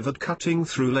effective at cutting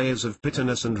through layers of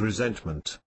bitterness and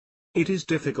resentment. It is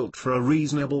difficult for a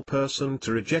reasonable person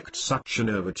to reject such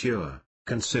an overture,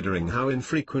 considering how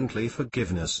infrequently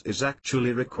forgiveness is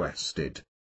actually requested.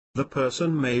 The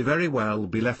person may very well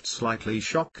be left slightly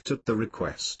shocked at the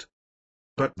request.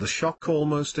 But the shock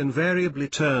almost invariably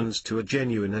turns to a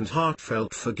genuine and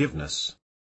heartfelt forgiveness.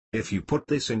 If you put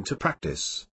this into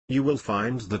practice, you will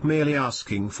find that merely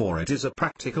asking for it is a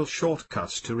practical shortcut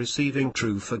to receiving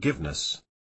true forgiveness.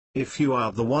 If you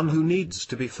are the one who needs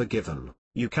to be forgiven,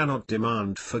 you cannot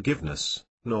demand forgiveness,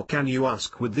 nor can you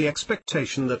ask with the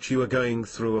expectation that you are going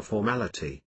through a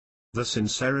formality. The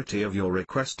sincerity of your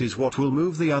request is what will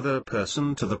move the other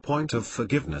person to the point of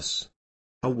forgiveness.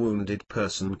 A wounded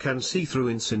person can see through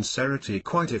insincerity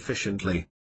quite efficiently.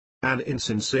 An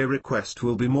insincere request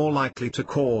will be more likely to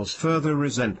cause further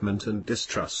resentment and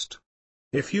distrust.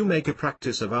 If you make a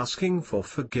practice of asking for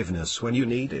forgiveness when you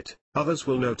need it, others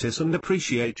will notice and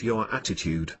appreciate your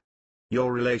attitude.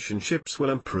 Your relationships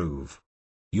will improve.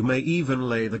 You may even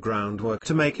lay the groundwork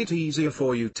to make it easier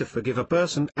for you to forgive a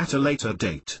person at a later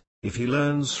date, if he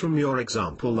learns from your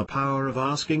example the power of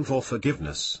asking for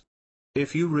forgiveness.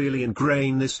 If you really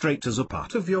ingrain this trait as a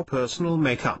part of your personal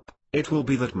makeup, it will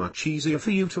be that much easier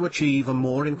for you to achieve a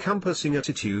more encompassing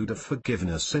attitude of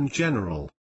forgiveness in general.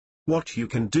 What you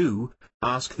can do,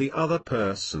 ask the other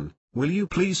person, "Will you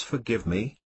please forgive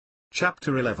me?"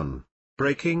 Chapter 11,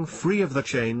 Breaking Free of the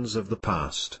Chains of the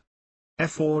Past.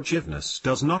 Forgiveness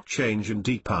does not change in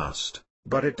the past,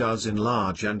 but it does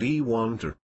enlarge and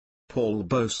wander. Paul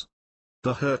Bose.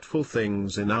 The hurtful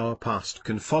things in our past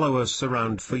can follow us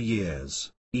around for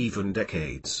years, even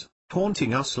decades,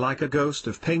 haunting us like a ghost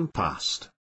of pain past.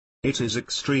 It is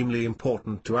extremely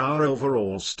important to our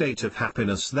overall state of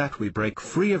happiness that we break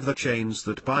free of the chains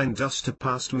that bind us to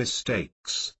past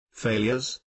mistakes,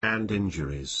 failures, and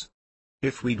injuries.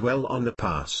 If we dwell on the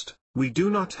past, we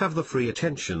do not have the free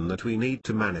attention that we need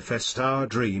to manifest our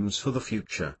dreams for the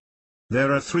future.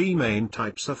 There are 3 main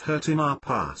types of hurt in our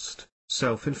past: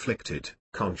 self-inflicted,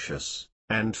 conscious,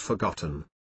 and forgotten.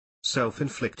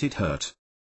 Self-inflicted hurt.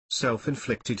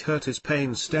 Self-inflicted hurt is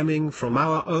pain stemming from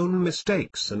our own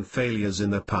mistakes and failures in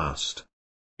the past.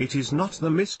 It is not the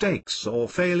mistakes or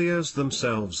failures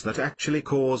themselves that actually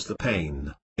cause the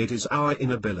pain, it is our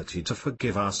inability to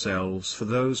forgive ourselves for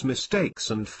those mistakes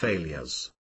and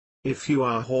failures. If you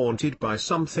are haunted by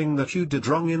something that you did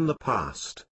wrong in the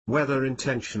past, whether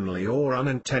intentionally or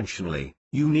unintentionally,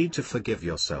 you need to forgive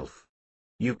yourself.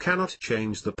 You cannot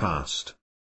change the past.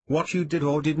 What you did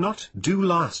or did not do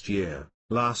last year,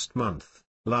 last month,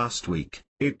 last week,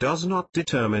 it does not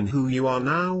determine who you are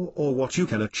now or what you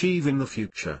can achieve in the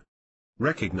future.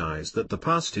 Recognize that the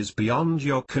past is beyond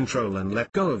your control and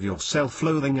let go of your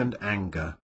self-loathing and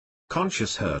anger.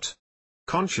 Conscious hurt.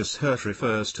 Conscious hurt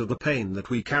refers to the pain that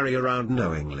we carry around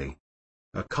knowingly.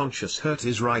 A conscious hurt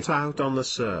is right out on the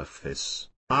surface,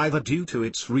 either due to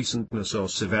its recentness or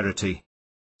severity.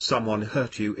 Someone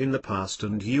hurt you in the past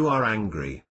and you are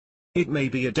angry. It may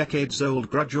be a decades-old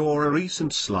grudge or a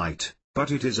recent slight, but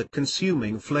it is a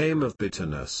consuming flame of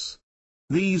bitterness.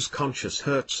 These conscious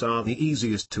hurts are the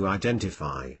easiest to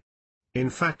identify. In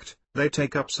fact, they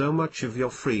take up so much of your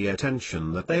free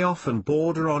attention that they often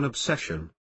border on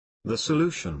obsession. The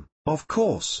solution, of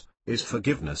course, is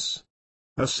forgiveness.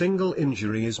 A single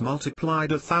injury is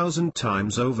multiplied 1,000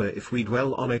 times over if we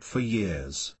dwell on it for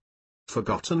years.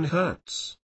 Forgotten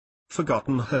hurts.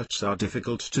 Forgotten hurts are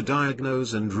difficult to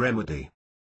diagnose and remedy.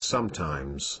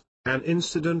 Sometimes, an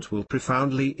incident will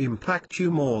profoundly impact you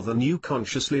more than you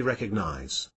consciously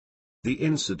recognize. The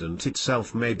incident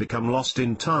itself may become lost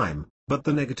in time, but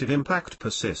the negative impact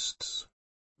persists.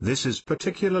 This is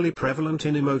particularly prevalent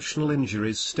in emotional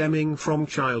injuries stemming from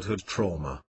childhood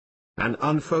trauma. An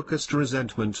unfocused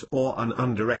resentment or an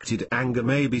undirected anger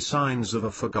may be signs of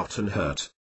a forgotten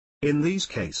hurt. In these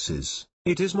cases,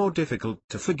 it is more difficult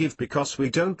to forgive because we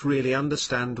don't really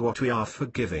understand what we are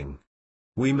forgiving.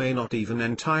 We may not even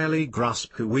entirely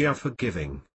grasp who we are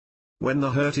forgiving. When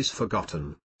the hurt is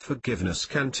forgotten, forgiveness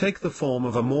can take the form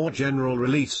of a more general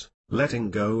release, letting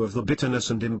go of the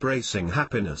bitterness and embracing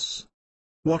happiness.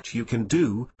 What you can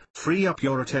do: free up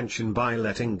your attention by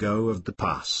letting go of the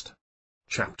past.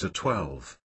 Chapter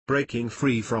 12, Breaking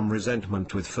Free from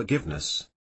Resentment with Forgiveness.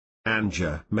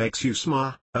 Anger makes you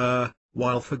smarter,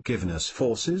 while forgiveness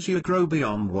forces you to grow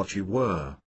beyond what you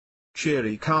were.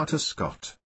 Cheery Carter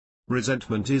Scott.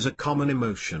 Resentment is a common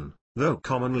emotion, though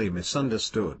commonly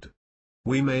misunderstood.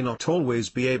 We may not always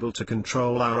be able to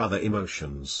control our other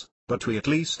emotions, but we at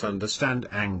least understand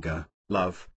anger,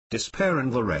 love, despair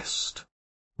and the rest.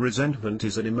 Resentment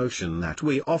is an emotion that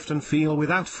we often feel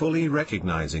without fully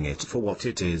recognizing it for what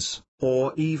it is,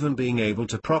 or even being able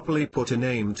to properly put a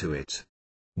name to it.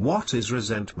 What is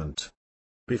resentment?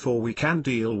 Before we can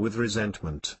deal with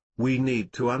resentment, we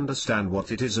need to understand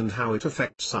what it is and how it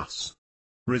affects us.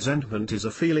 Resentment is a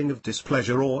feeling of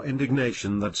displeasure or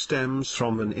indignation that stems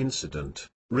from an incident,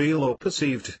 real or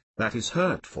perceived, that is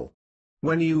hurtful.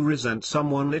 When you resent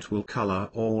someone, it will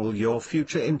color all your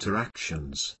future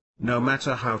interactions, no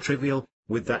matter how trivial,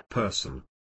 with that person.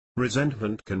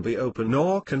 Resentment can be open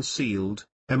or concealed,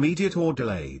 immediate or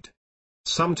delayed.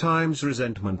 Sometimes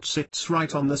resentment sits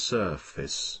right on the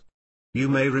surface. You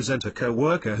may resent a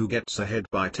coworker who gets ahead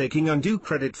by taking undue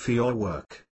credit for your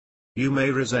work. You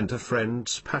may resent a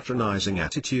friend's patronizing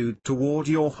attitude toward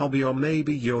your hobby or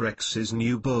maybe your ex's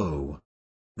new beau.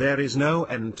 There is no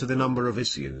end to the number of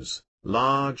issues,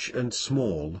 large and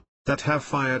small, that have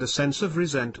fired a sense of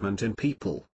resentment in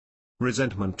people.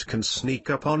 Resentment can sneak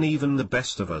up on even the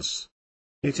best of us.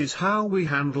 It is how we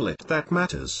handle it that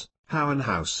matters, how and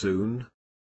how soon.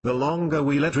 The longer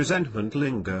we let resentment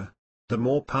linger, the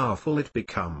more powerful it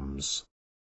becomes.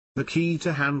 The key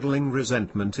to handling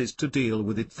resentment is to deal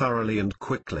with it thoroughly and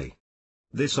quickly.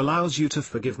 This allows you to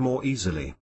forgive more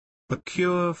easily. The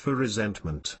cure for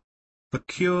resentment. The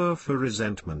cure for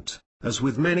resentment, as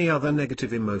with many other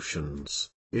negative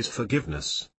emotions, is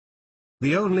forgiveness.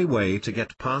 The only way to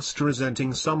get past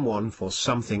resenting someone for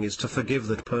something is to forgive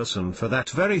that person for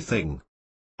that very thing.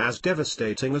 As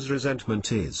devastating as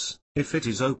resentment is, if it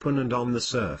is open and on the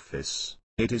surface,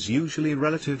 it is usually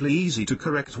relatively easy to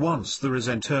correct once the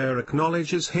resenter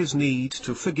acknowledges his need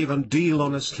to forgive and deal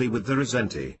honestly with the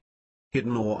resentee.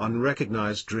 Hidden or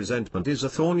unrecognized resentment is a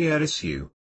thornier issue.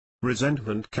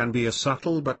 Resentment can be a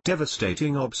subtle but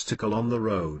devastating obstacle on the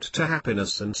road to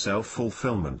happiness and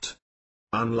self-fulfillment.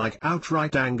 Unlike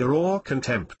outright anger or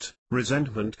contempt,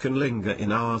 resentment can linger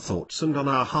in our thoughts and on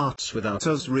our hearts without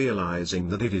us realizing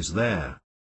that it is there.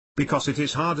 Because it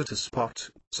is harder to spot,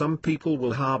 some people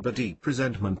will harbor deep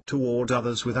resentment toward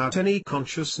others without any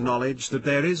conscious knowledge that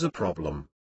there is a problem.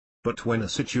 But when a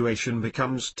situation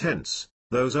becomes tense,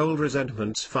 those old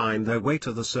resentments find their way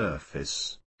to the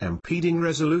surface, impeding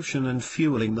resolution and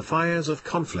fueling the fires of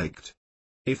conflict.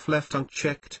 If left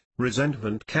unchecked,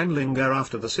 resentment can linger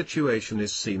after the situation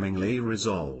is seemingly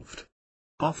resolved.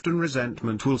 Often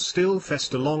resentment will still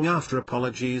fester long after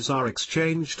apologies are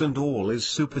exchanged and all is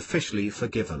superficially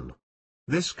forgiven.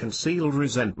 This concealed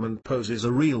resentment poses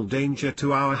a real danger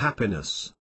to our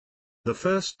happiness. The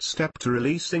first step to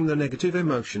releasing the negative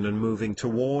emotion and moving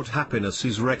toward happiness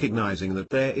is recognizing that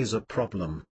there is a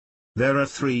problem. There are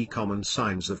 3 common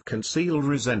signs of concealed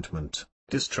resentment: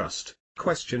 distrust,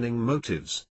 questioning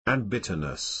motives, and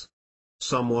bitterness.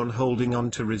 Someone holding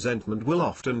on to resentment will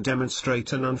often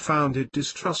demonstrate an unfounded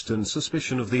distrust and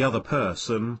suspicion of the other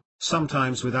person,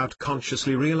 sometimes without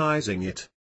consciously realizing it.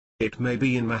 It may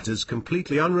be in matters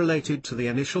completely unrelated to the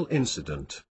initial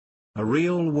incident. A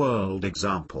real-world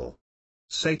example.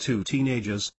 Say two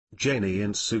teenagers, Janie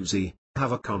and Susie,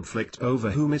 have a conflict over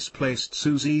who misplaced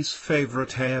Susie's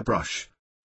favorite hairbrush.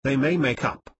 They may make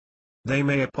up. They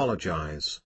may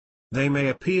apologize. They may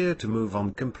appear to move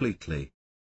on completely.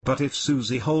 But if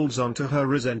Susie holds on to her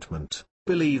resentment,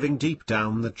 believing deep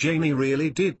down that Janie really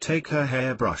did take her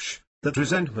hairbrush, that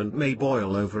resentment may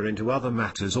boil over into other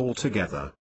matters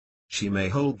altogether. She may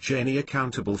hold Janie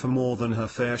accountable for more than her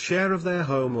fair share of their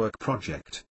homework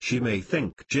project. She may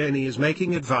think Janie is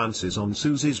making advances on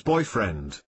Susie's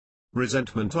boyfriend.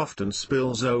 Resentment often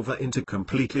spills over into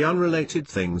completely unrelated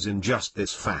things in just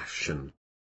this fashion.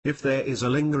 If there is a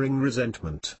lingering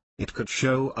resentment, it could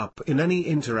show up in any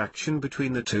interaction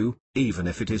between the two, even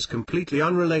if it is completely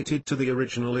unrelated to the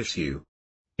original issue.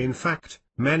 In fact,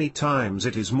 many times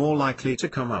it is more likely to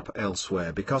come up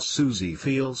elsewhere because Susie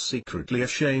feels secretly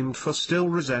ashamed for still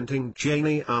resenting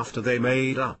Janie after they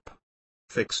made up.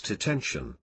 Fixed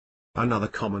attention. Another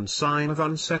common sign of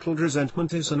unsettled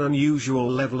resentment is an unusual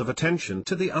level of attention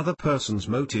to the other person's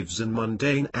motives and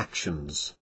mundane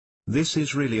actions. This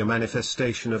is really a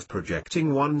manifestation of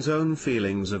projecting one's own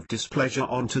feelings of displeasure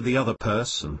onto the other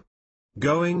person.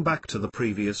 Going back to the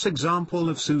previous example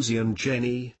of Susie and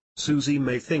Janie, Susie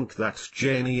may think that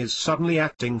Janie is suddenly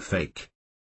acting fake.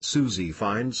 Susie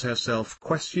finds herself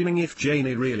questioning if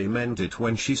Janie really meant it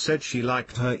when she said she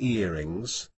liked her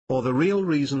earrings, or the real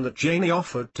reason that Janie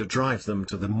offered to drive them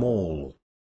to the mall.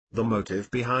 The motive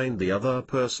behind the other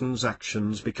person's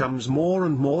actions becomes more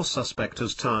and more suspect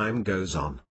as time goes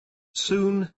on.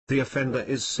 Soon, the offender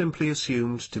is simply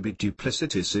assumed to be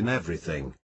duplicitous in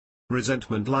everything.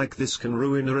 Resentment like this can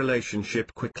ruin a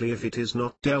relationship quickly if it is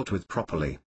not dealt with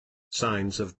properly.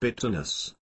 Signs of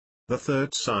bitterness. The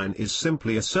third sign is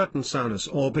simply a certain sourness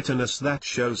or bitterness that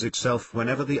shows itself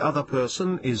whenever the other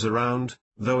person is around,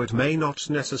 though it may not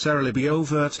necessarily be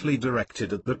overtly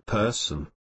directed at that person.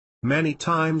 Many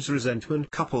times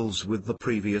resentment couples with the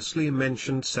previously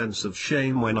mentioned sense of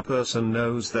shame when a person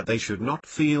knows that they should not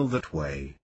feel that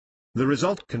way. The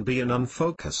result can be an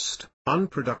unfocused,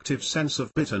 unproductive sense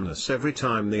of bitterness every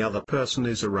time the other person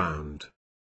is around.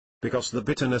 Because the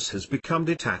bitterness has become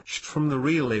detached from the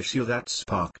real issue that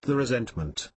sparked the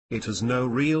resentment, it has no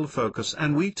real focus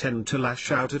and we tend to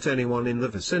lash out at anyone in the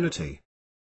vicinity.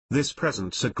 This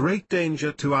presents a great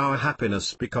danger to our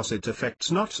happiness because it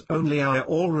affects not only our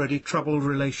already troubled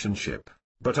relationship,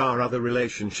 but our other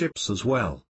relationships as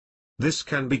well. This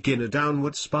can begin a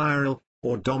downward spiral,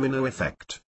 or domino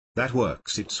effect, that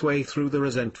works its way through the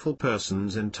resentful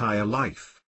person's entire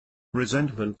life.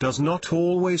 Resentment does not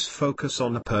always focus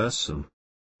on a person.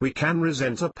 We can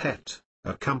resent a pet,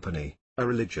 a company, a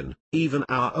religion, even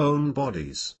our own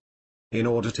bodies. In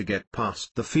order to get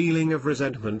past the feeling of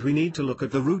resentment, we need to look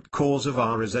at the root cause of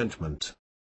our resentment.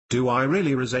 Do I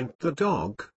really resent the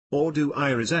dog, or do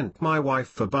I resent my wife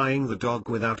for buying the dog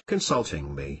without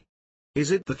consulting me?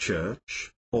 Is it the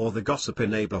church, or the gossipy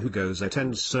neighbor who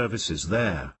attends services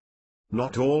there?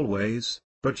 Not always,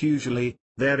 but usually,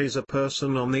 there is a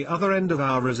person on the other end of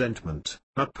our resentment,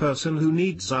 a person who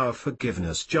needs our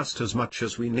forgiveness just as much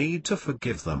as we need to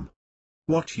forgive them.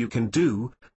 What you can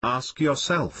do, ask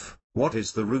yourself. What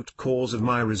is the root cause of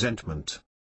my resentment?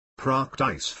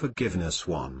 Practice forgiveness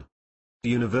 1.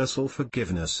 Universal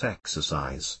forgiveness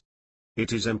exercise.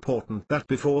 It is important that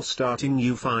before starting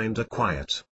you find a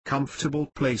quiet, comfortable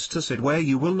place to sit where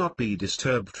you will not be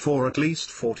disturbed for at least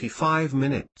 45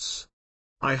 minutes.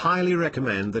 I highly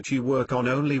recommend that you work on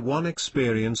only one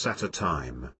experience at a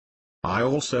time. I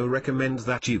also recommend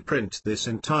that you print this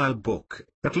entire book,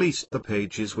 at least the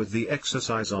pages with the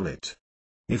exercise on it.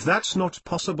 If that's not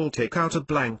possible, take out a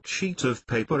blank sheet of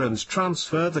paper and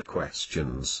transfer the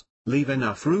questions. Leave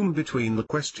enough room between the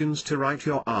questions to write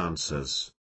your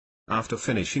answers. After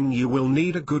finishing, you will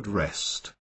need a good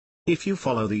rest. If you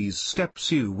follow these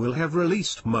steps, you will have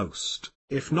released most,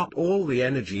 if not all, the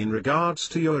energy in regards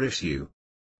to your issue.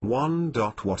 1.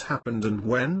 What happened and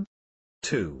when?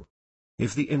 2.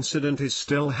 If the incident is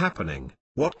still happening,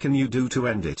 what can you do to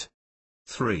end it?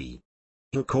 3.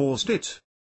 Who caused it?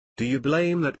 Do you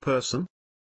blame that person?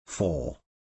 4.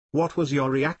 What was your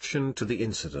reaction to the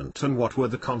incident and what were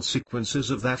the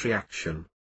consequences of that reaction?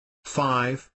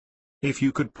 5. If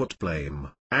you could put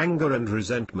blame, anger and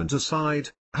resentment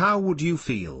aside, how would you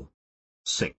feel?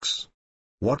 6.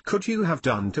 What could you have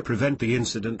done to prevent the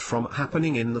incident from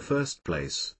happening in the first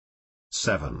place?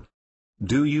 7.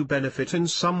 Do you benefit in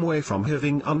some way from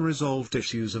having unresolved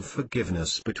issues of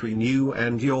forgiveness between you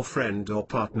and your friend or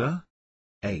partner?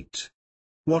 8.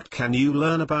 What can you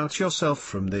learn about yourself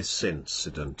from this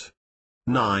incident?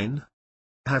 9.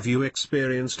 Have you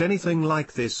experienced anything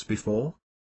like this before?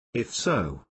 If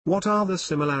so, what are the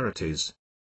similarities?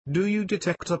 Do you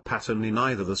detect a pattern in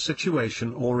either the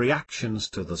situation or reactions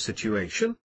to the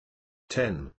situation?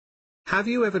 10. Have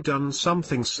you ever done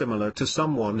something similar to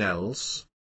someone else?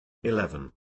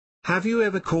 11. Have you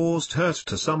ever caused hurt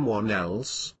to someone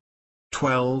else?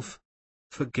 12.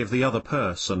 Forgive the other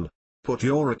person. Put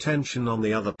your attention on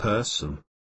the other person.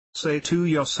 Say to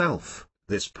yourself,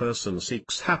 this person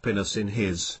seeks happiness in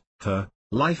his, her,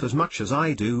 life as much as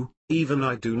I do, even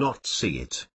I do not see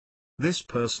it. This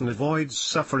person avoids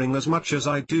suffering as much as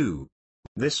I do.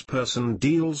 This person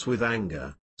deals with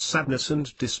anger, sadness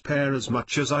and despair as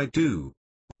much as I do.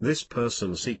 This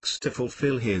person seeks to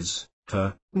fulfill his,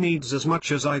 her, needs as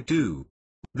much as I do.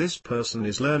 This person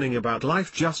is learning about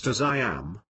life just as I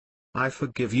am. I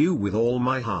forgive you with all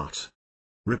my heart.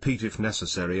 Repeat if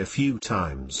necessary a few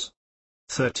times.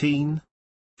 13.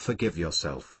 Forgive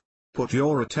yourself. Put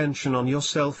your attention on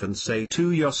yourself and say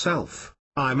to yourself,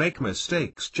 I make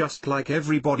mistakes just like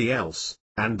everybody else,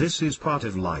 and this is part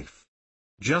of life.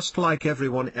 Just like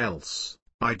everyone else,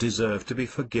 I deserve to be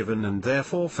forgiven and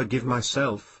therefore forgive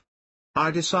myself.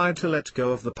 I decide to let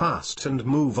go of the past and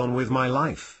move on with my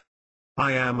life.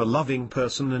 I am a loving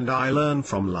person and I learn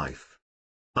from life.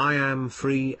 I am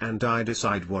free and I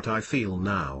decide what I feel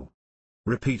now.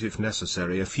 Repeat if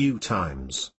necessary a few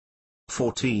times.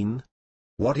 14.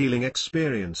 What healing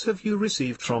experience have you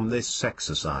received from this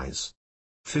exercise?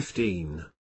 15.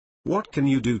 What can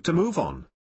you do to move on?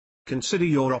 Consider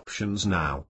your options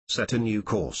now, set a new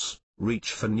course,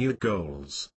 reach for new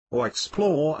goals, or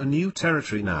explore a new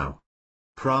territory now.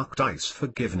 Practice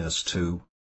forgiveness too.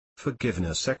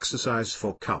 Forgiveness exercise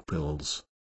for couples.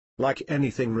 Like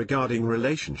anything regarding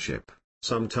relationship,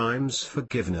 sometimes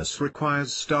forgiveness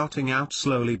requires starting out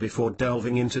slowly before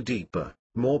delving into deeper,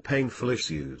 more painful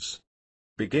issues.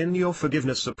 Begin your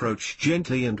forgiveness approach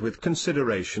gently and with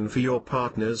consideration for your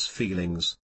partner's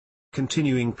feelings.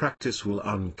 Continuing practice will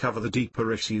uncover the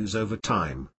deeper issues over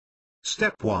time.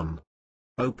 Step 1.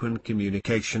 Open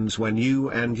communications. When you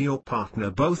and your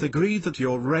partner both agree that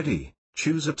you're ready,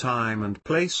 choose a time and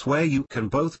place where you can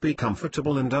both be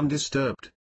comfortable and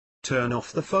undisturbed. Turn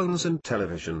off the phones and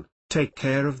television, take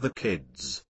care of the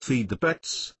kids, feed the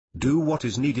pets, do what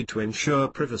is needed to ensure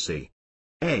privacy.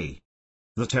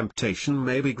 The temptation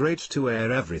may be great to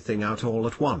air everything out all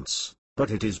at once,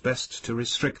 but it is best to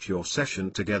restrict your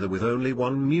session together with only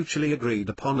one mutually agreed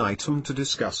upon item to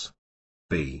discuss.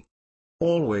 B.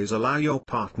 Always allow your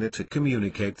partner to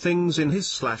communicate things in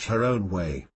his/her own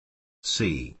way.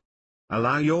 C.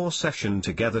 Allow your session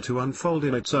together to unfold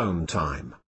in its own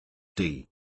time. D.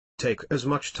 Take as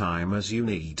much time as you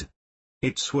need.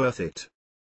 It's worth it.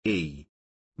 E.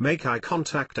 Make eye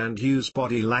contact and use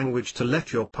body language to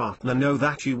let your partner know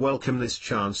that you welcome this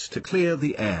chance to clear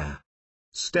the air.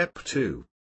 Step 2.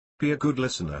 Be a good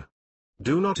listener.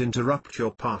 Do not interrupt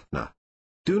your partner.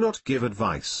 Do not give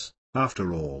advice.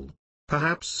 After all,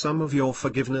 perhaps some of your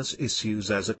forgiveness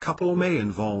issues as a couple may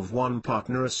involve one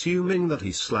partner assuming that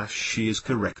he/she is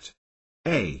correct.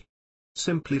 A.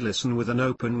 Simply listen with an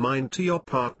open mind to your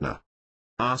partner.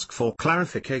 Ask for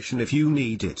clarification if you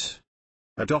need it.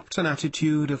 Adopt an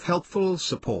attitude of helpful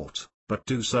support, but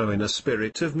do so in a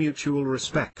spirit of mutual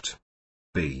respect.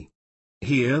 B.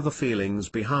 Hear the feelings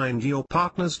behind your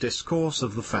partner's discourse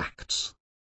of the facts.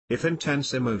 If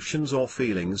intense emotions or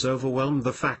feelings overwhelm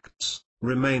the facts,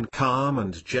 remain calm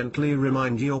and gently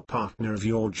remind your partner of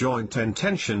your joint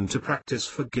intention to practice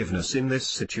forgiveness in this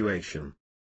situation.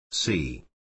 C.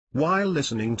 While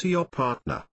listening to your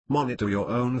partner, monitor your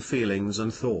own feelings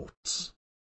and thoughts.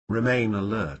 Remain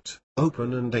alert,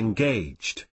 open and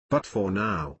engaged, but for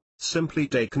now, simply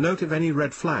take note of any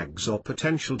red flags or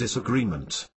potential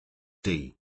disagreement.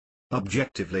 D.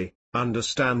 Objectively,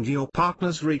 understand your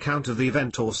partner's recount of the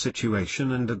event or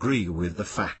situation and agree with the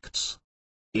facts.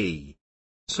 E.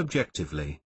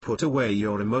 Subjectively, put away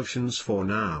your emotions for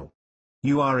now.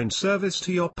 You are in service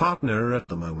to your partner at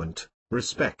the moment,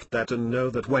 respect that and know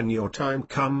that when your time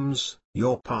comes,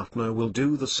 your partner will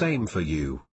do the same for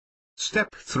you.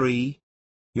 Step 3.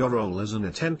 Your role as an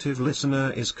attentive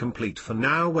listener is complete for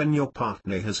now when your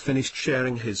partner has finished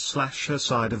sharing his/her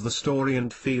side of the story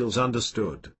and feels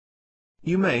understood.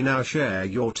 You may now share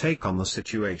your take on the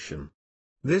situation.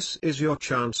 This is your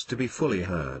chance to be fully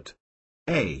heard.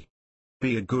 A.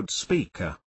 Be a good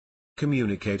speaker.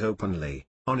 Communicate openly,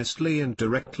 honestly and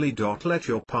directly. Let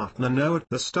your partner know at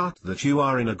the start that you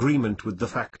are in agreement with the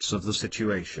facts of the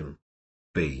situation.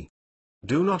 B.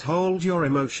 Do not hold your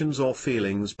emotions or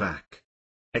feelings back.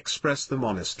 Express them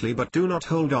honestly but do not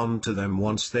hold on to them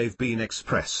once they've been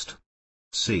expressed.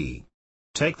 C.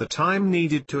 Take the time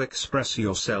needed to express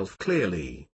yourself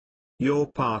clearly. Your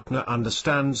partner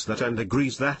understands that and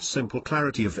agrees that simple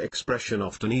clarity of expression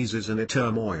often eases any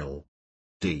turmoil.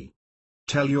 D.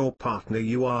 Tell your partner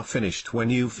you are finished when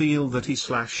you feel that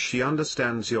he/she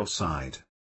understands your side.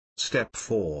 Step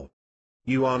 4.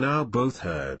 You are now both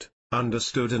heard,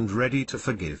 understood and ready to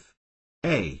forgive.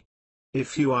 A.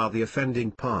 If you are the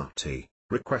offending party,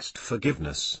 request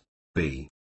forgiveness. B.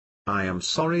 I am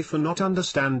sorry for not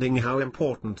understanding how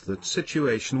important that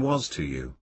situation was to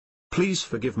you. Please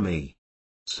forgive me.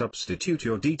 Substitute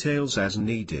your details as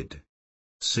needed.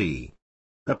 C.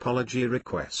 Apology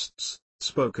requests,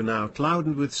 spoken out loud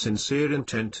and with sincere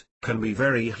intent, can be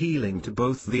very healing to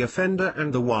both the offender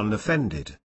and the one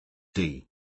offended. D.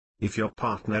 If your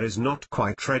partner is not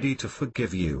quite ready to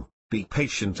forgive you, be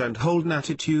patient and hold an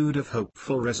attitude of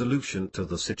hopeful resolution to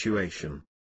the situation.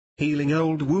 Healing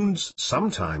old wounds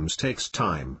sometimes takes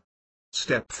time.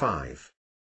 Step 5.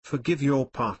 Forgive your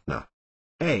partner.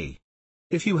 A.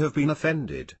 If you have been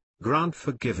offended, grant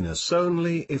forgiveness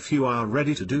only if you are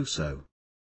ready to do so.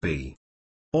 B.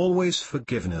 Always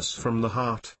forgiveness from the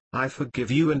heart. I forgive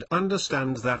you and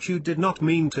understand that you did not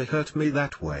mean to hurt me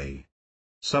that way.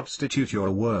 Substitute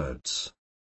your words.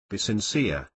 Be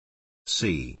sincere.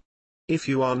 C. If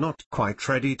you are not quite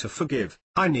ready to forgive,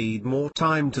 I need more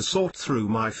time to sort through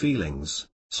my feelings,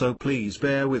 so please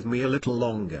bear with me a little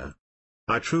longer.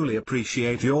 I truly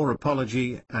appreciate your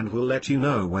apology and will let you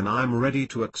know when I'm ready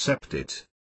to accept it.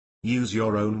 Use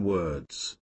your own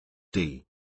words. D.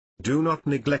 Do not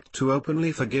neglect to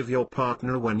openly forgive your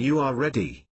partner when you are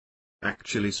ready.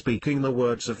 Actually speaking, the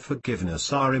words of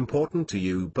forgiveness are important to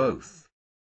you both.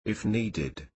 If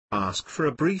needed, ask for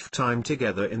a brief time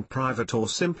together in private or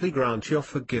simply grant your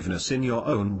forgiveness in your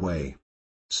own way.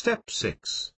 Step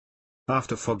 6.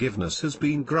 After forgiveness has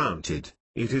been granted,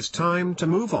 it is time to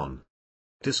move on.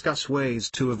 Discuss ways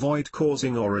to avoid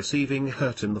causing or receiving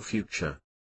hurt in the future.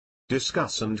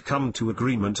 Discuss and come to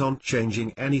agreement on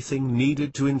changing anything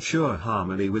needed to ensure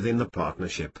harmony within the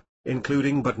partnership,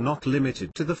 including but not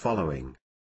limited to the following.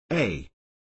 A.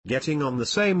 Getting on the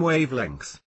same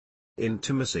wavelength.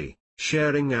 Intimacy,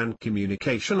 sharing and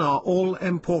communication are all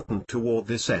important toward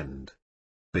this end.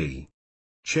 B.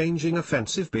 Changing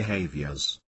offensive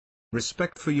behaviors.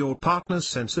 Respect for your partner's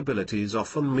sensibilities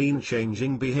often mean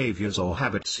changing behaviors or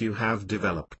habits you have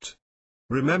developed.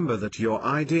 Remember that your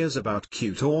ideas about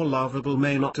cute or lovable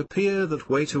may not appear that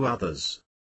way to others.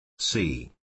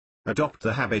 C. Adopt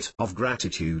the habit of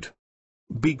gratitude.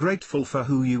 Be grateful for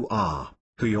who you are,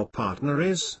 who your partner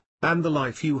is, and the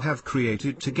life you have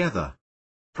created together.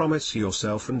 Promise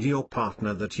yourself and your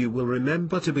partner that you will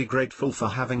remember to be grateful for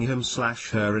having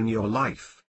him/her in your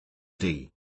life. D.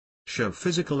 Show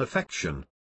physical affection.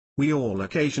 We all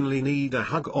occasionally need a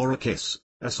hug or a kiss,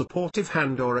 a supportive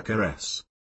hand or a caress.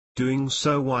 Doing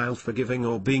so while forgiving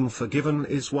or being forgiven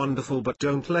is wonderful, but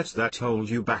don't let that hold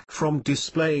you back from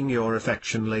displaying your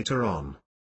affection later on.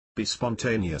 Be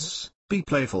spontaneous, be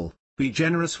playful, be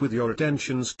generous with your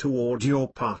attentions toward your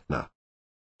partner.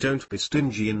 Don't be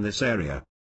stingy in this area.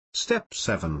 Step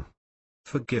 7.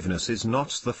 Forgiveness is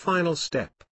not the final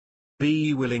step.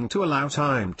 Be willing to allow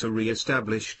time to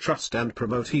re-establish trust and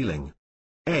promote healing.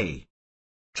 A.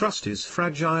 Trust is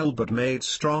fragile but made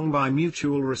strong by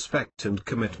mutual respect and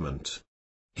commitment.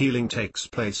 Healing takes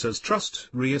place as trust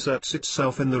reasserts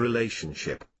itself in the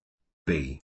relationship.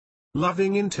 B.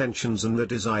 Loving intentions and the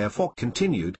desire for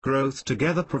continued growth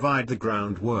together provide the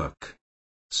groundwork.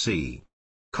 C.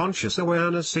 Conscious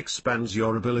awareness expands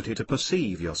your ability to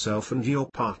perceive yourself and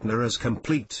your partner as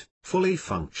complete, fully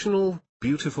functional,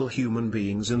 beautiful human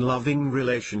beings in loving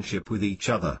relationship with each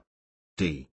other.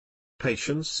 D.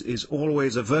 Patience is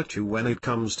always a virtue when it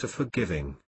comes to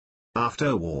forgiving.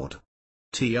 Afterward.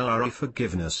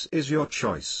 Forgiveness is your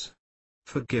choice.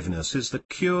 Forgiveness is the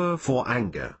cure for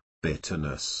anger,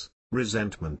 bitterness,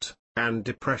 resentment, and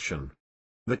depression.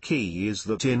 The key is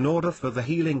that in order for the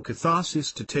healing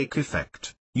catharsis to take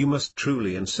effect, you must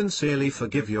truly and sincerely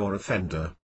forgive your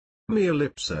offender. Mere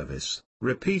lip service,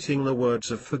 repeating the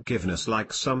words of forgiveness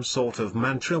like some sort of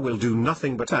mantra will do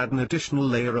nothing but add an additional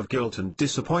layer of guilt and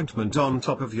disappointment on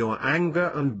top of your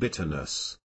anger and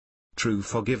bitterness. True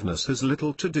forgiveness has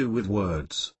little to do with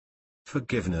words.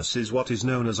 Forgiveness is what is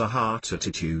known as a heart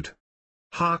attitude.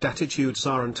 Heart attitudes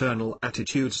are internal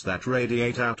attitudes that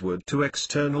radiate outward to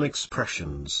external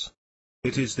expressions.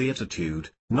 It is the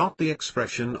attitude, not the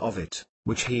expression of it,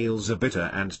 which heals a bitter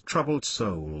and troubled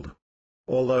soul.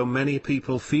 Although many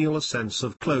people feel a sense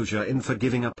of closure in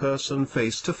forgiving a person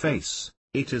face to face,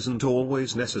 it isn't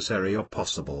always necessary or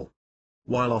possible.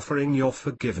 While offering your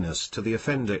forgiveness to the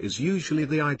offender is usually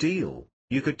the ideal,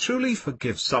 You could truly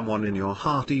forgive someone in your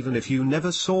heart even if you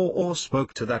never saw or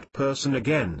spoke to that person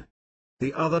again.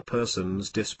 The other person's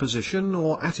disposition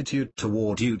or attitude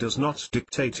toward you does not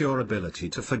dictate your ability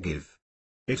to forgive.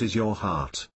 It is your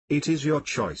heart, it is your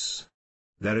choice.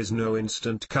 There is no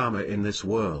instant karma in this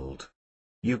world.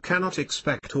 You cannot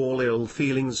expect all ill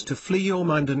feelings to flee your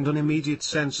mind and an immediate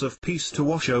sense of peace to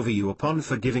wash over you upon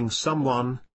forgiving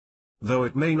someone. Though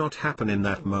it may not happen in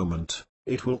that moment,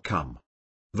 it will come.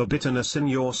 The bitterness in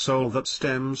your soul that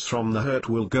stems from the hurt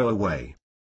will go away.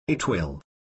 It will.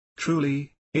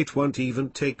 Truly, it won't even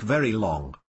take very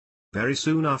long. Very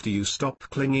soon after you stop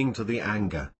clinging to the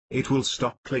anger, it will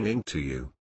stop clinging to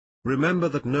you. Remember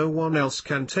that no one else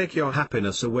can take your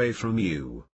happiness away from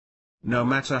you. No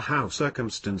matter how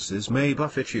circumstances may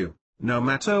buffet you, no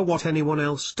matter what anyone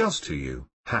else does to you,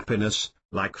 happiness,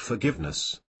 like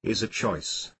forgiveness, is a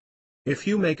choice. If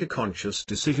you make a conscious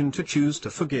decision to choose to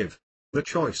forgive, the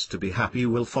choice to be happy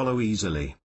will follow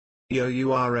easily.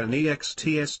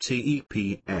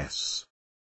 Yournextsteps.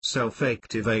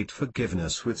 Self-activate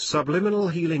forgiveness with subliminal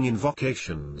healing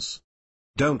invocations.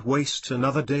 Don't waste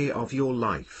another day of your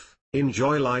life,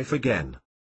 enjoy life again.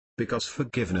 Because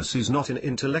forgiveness is not an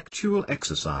intellectual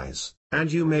exercise,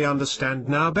 and you may understand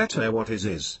now better what it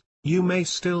is, you may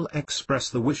still express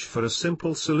the wish for a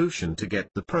simple solution to get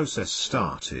the process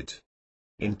started.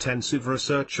 Intensive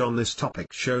research on this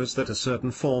topic shows that a certain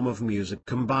form of music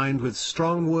combined with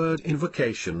strong word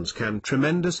invocations can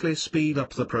tremendously speed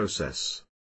up the process.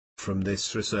 From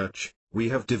this research, we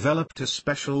have developed a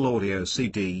special audio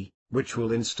CD, which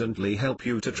will instantly help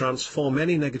you to transform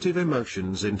any negative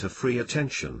emotions into free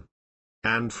attention.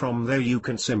 And from there you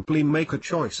can simply make a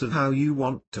choice of how you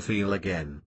want to feel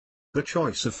again. The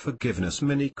Choice of Forgiveness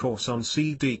mini-course on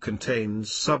CD contains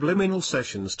subliminal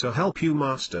sessions to help you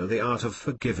master the art of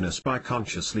forgiveness by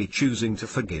consciously choosing to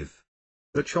forgive.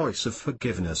 The Choice of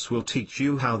Forgiveness will teach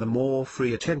you how the more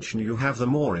free attention you have, the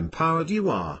more empowered you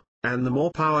are, and the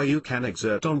more power you can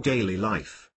exert on daily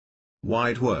life. Why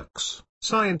it works,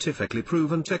 scientifically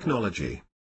proven technology.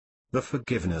 The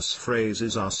forgiveness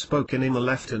phrases are spoken in the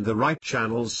left and the right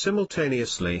channels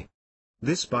simultaneously.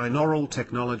 This binaural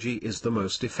technology is the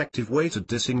most effective way to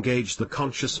disengage the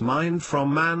conscious mind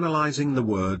from analyzing the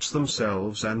words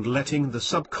themselves and letting the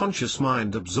subconscious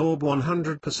mind absorb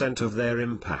 100% of their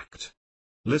impact.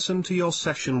 Listen to your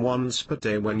session once per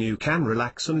day when you can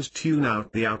relax and tune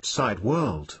out the outside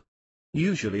world.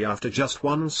 Usually after just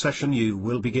one session you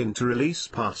will begin to release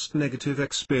past negative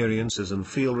experiences and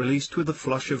feel released with a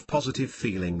flush of positive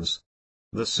feelings.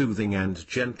 The soothing and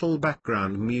gentle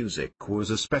background music was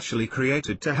especially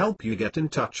created to help you get in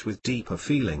touch with deeper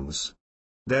feelings.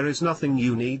 There is nothing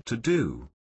you need to do.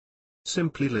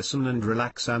 Simply listen and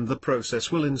relax and the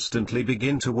process will instantly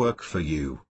begin to work for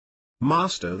you.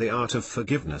 Master the art of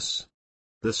forgiveness.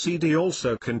 The CD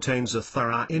also contains a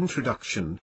thorough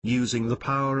introduction, using the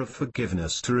power of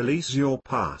forgiveness to release your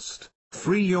past,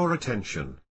 free your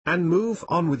attention, and move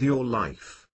on with your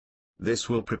life. This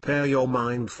will prepare your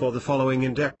mind for the following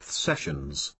in-depth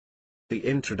sessions. The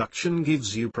introduction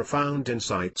gives you profound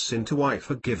insights into why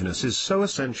forgiveness is so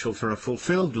essential for a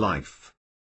fulfilled life.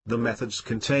 The methods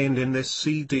contained in this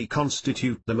CD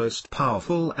constitute the most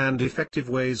powerful and effective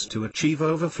ways to achieve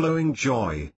overflowing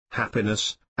joy,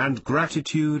 happiness, and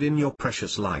gratitude in your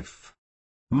precious life.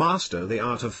 Master the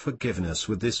art of forgiveness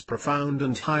with this profound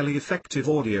and highly effective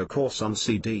audio course on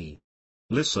CD.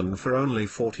 Listen for only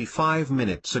 45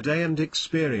 minutes a day and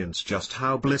experience just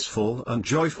how blissful and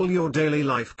joyful your daily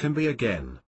life can be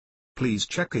again. Please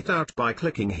check it out by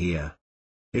clicking here.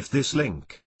 If this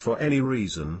link, for any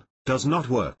reason, does not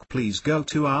work, please go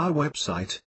to our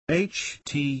website,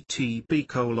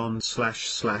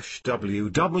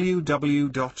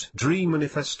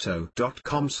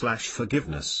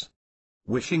 http://www.dreammanifesto.com/forgiveness.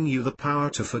 Wishing you the power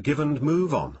to forgive and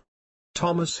move on.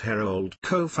 Thomas Herold,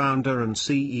 co-founder and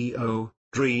CEO,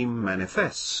 Dream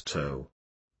Manifesto.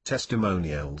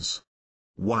 Testimonials.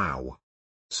 Wow.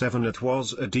 7. It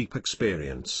was a deep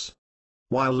experience.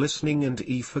 While listening and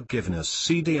e-forgiveness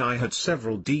CD, I had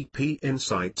several deep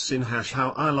insights in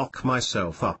how I lock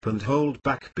myself up and hold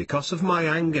back because of my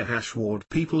anger toward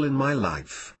people in my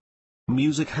life.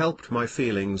 Music helped my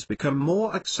feelings become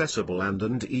more accessible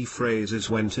and e-phrases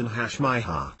went in my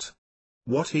heart.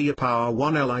 What a power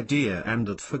one L idea and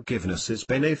that forgiveness is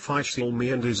beneficial me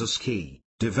and is a ski,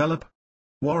 develop.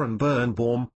 Warren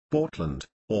Birnbaum, Portland,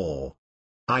 or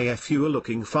if you are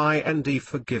looking find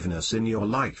forgiveness in your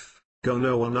life, go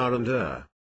no one R&er.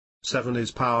 7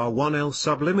 is Power 1L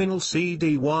Subliminal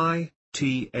CDY,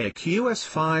 TAQS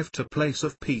 5 to place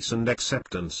of peace and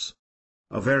acceptance.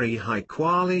 A very high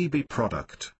quality B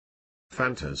product.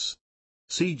 Fantas.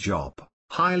 C job,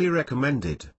 Highly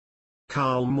recommended.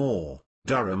 Carl Moore,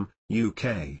 Durham,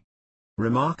 UK.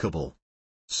 Remarkable.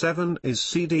 7 is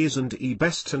CDs and E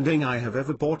best thing I have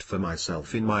ever bought for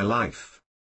myself in my life.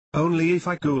 Only if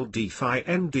I could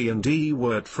define D and D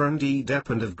word for and E dep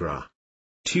and of gra.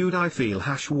 Tude I feel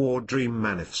war dream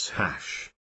manifs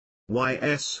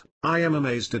YS, I am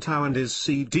amazed at how and his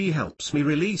CD helps me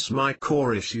release my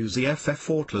core issues EFF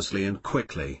effortlessly and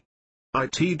quickly.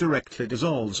 IT directly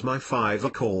dissolves my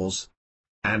 5 cores.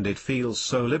 And it feels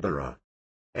so libera.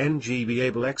 NG be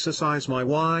able exercise my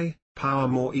Y, power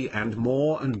more E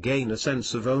and gain a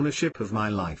sense of ownership of my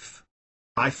life.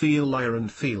 I feel lighter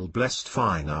and feel blessed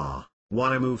fine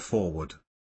why move forward.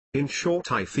 In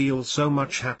short I feel so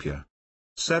much happier.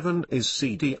 7 is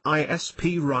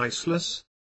CDISP riceless.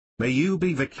 May you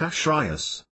be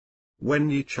Vikashrayas.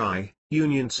 When Chai,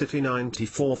 Union City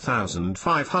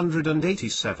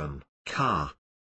 94587, Car.